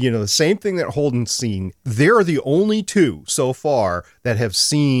 The same thing that Holden's seen. They're the only two so far that have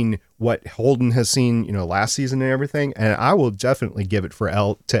seen what Holden has seen, last season and everything. And I will definitely give it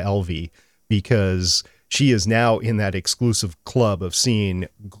to Elvie because she is now in that exclusive club of seeing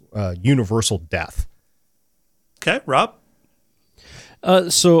universal death. Okay, Rob?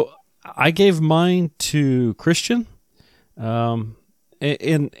 So I gave mine to Christian. And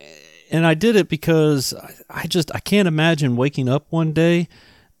I did it because I can't imagine waking up one day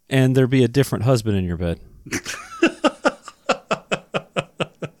and there be a different husband in your bed.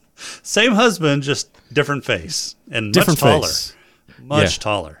 Same husband, just different face and different much taller. Face. Much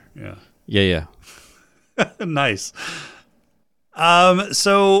taller. Yeah. Yeah. Nice.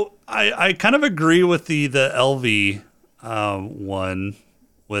 So I kind of agree with the LV one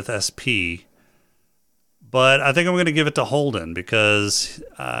with SP, but I think I'm going to give it to Holden because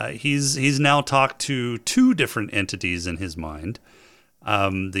he's now talked to two different entities in his mind.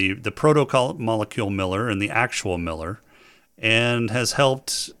 The proto-molecule Miller and the actual Miller, and has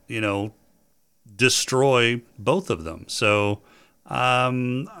helped, destroy both of them. So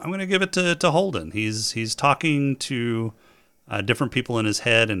I'm going to give it to Holden. He's talking to different people in his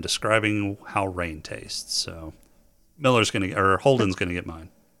head and describing how rain tastes. So Holden's going to get mine.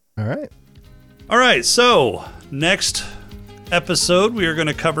 All right. So next episode, we are going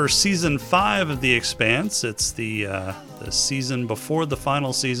to cover season 5 of The Expanse. It's the season before the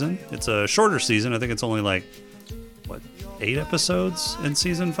final season. It's a shorter season. I think it's only 8 episodes in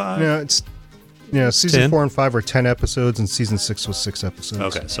season 5? Season 10. 4 and 5 are 10 episodes, and season 6 was 6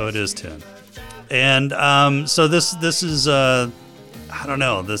 episodes. Okay, so it is 10. And so this is I don't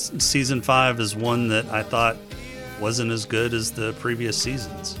know. This season 5 is one that I thought wasn't as good as the previous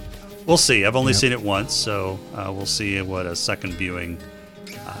seasons. We'll see. I've only seen it once, so we'll see what a second viewing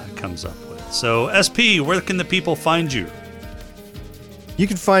comes up with. So, SP, where can the people find you? You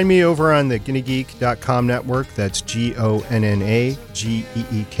can find me over on the GonnaGeek.com network. That's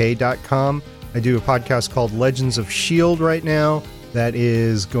GonnaGeek.com. I do a podcast called Legends of S.H.I.E.L.D. right now that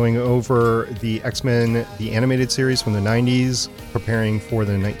is going over the X-Men, the animated series from the 90s, preparing for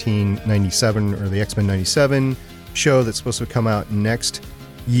the 1997 or the X-Men 97 show that's supposed to come out next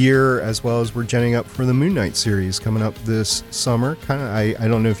year, as well as we're genning up for the Moon Knight series coming up this summer. I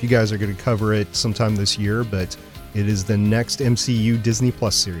don't know if you guys are going to cover it sometime this year, but it is the next MCU Disney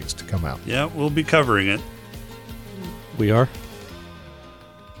Plus series to come out. Yeah, we'll be covering it. We are?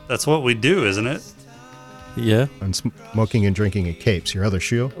 That's what we do, isn't it? Yeah. On Smoking and Drinking at Capes, your other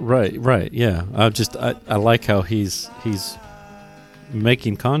show. Right. Yeah. I like how he's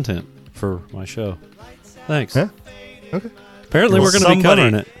making content for my show. Thanks. Huh? Okay. Apparently we're going to be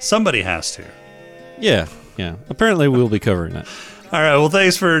covering it. Somebody has to. Yeah. Apparently we'll be covering it. All right. Well,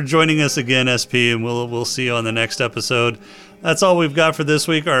 thanks for joining us again, SP, and we'll see you on the next episode. That's all we've got for this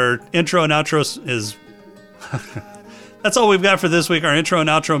week. Our intro and outro is... That's all we've got for this week. Our intro and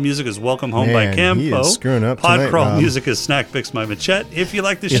outro music is Welcome Home by Campo. He is screwing up tonight, Podcrawl Rob. music is Snack Fix by Machette. If you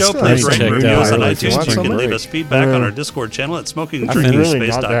like the Yes, show, please please rate and check review it us on out. iTunes. You can leave us feedback on our Discord channel at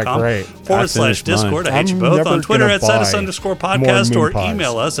smokinganddrinkingspace.com/Discord. I hate you both. On Twitter at @Cetus_podcast or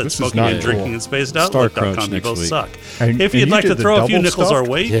email us at smokinganddrinkingspace.outlook.com. You both suck. If you'd like to throw a few nickels our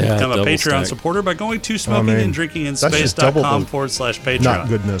way, you can become a Patreon supporter by going to smokinganddrinkingspace.com/Patreon. Not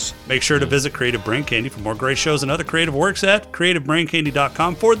goodness. Make sure to visit Creative Brain Candy for more great shows and other creative works at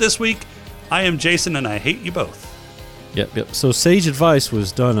creativebraincandy.com. For this week, I am Jason, and I hate you both. Yep. So sage advice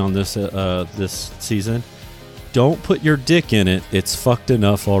was done on this this season. Don't put your dick in it. It's fucked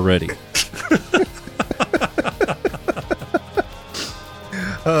enough already.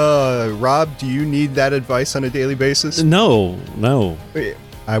 Rob, do you need that advice on a daily basis? No.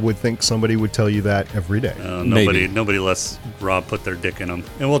 I would think somebody would tell you that every day. Nobody lets Rob put their dick in them.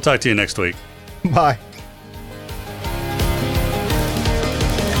 And we'll talk to you next week. Bye.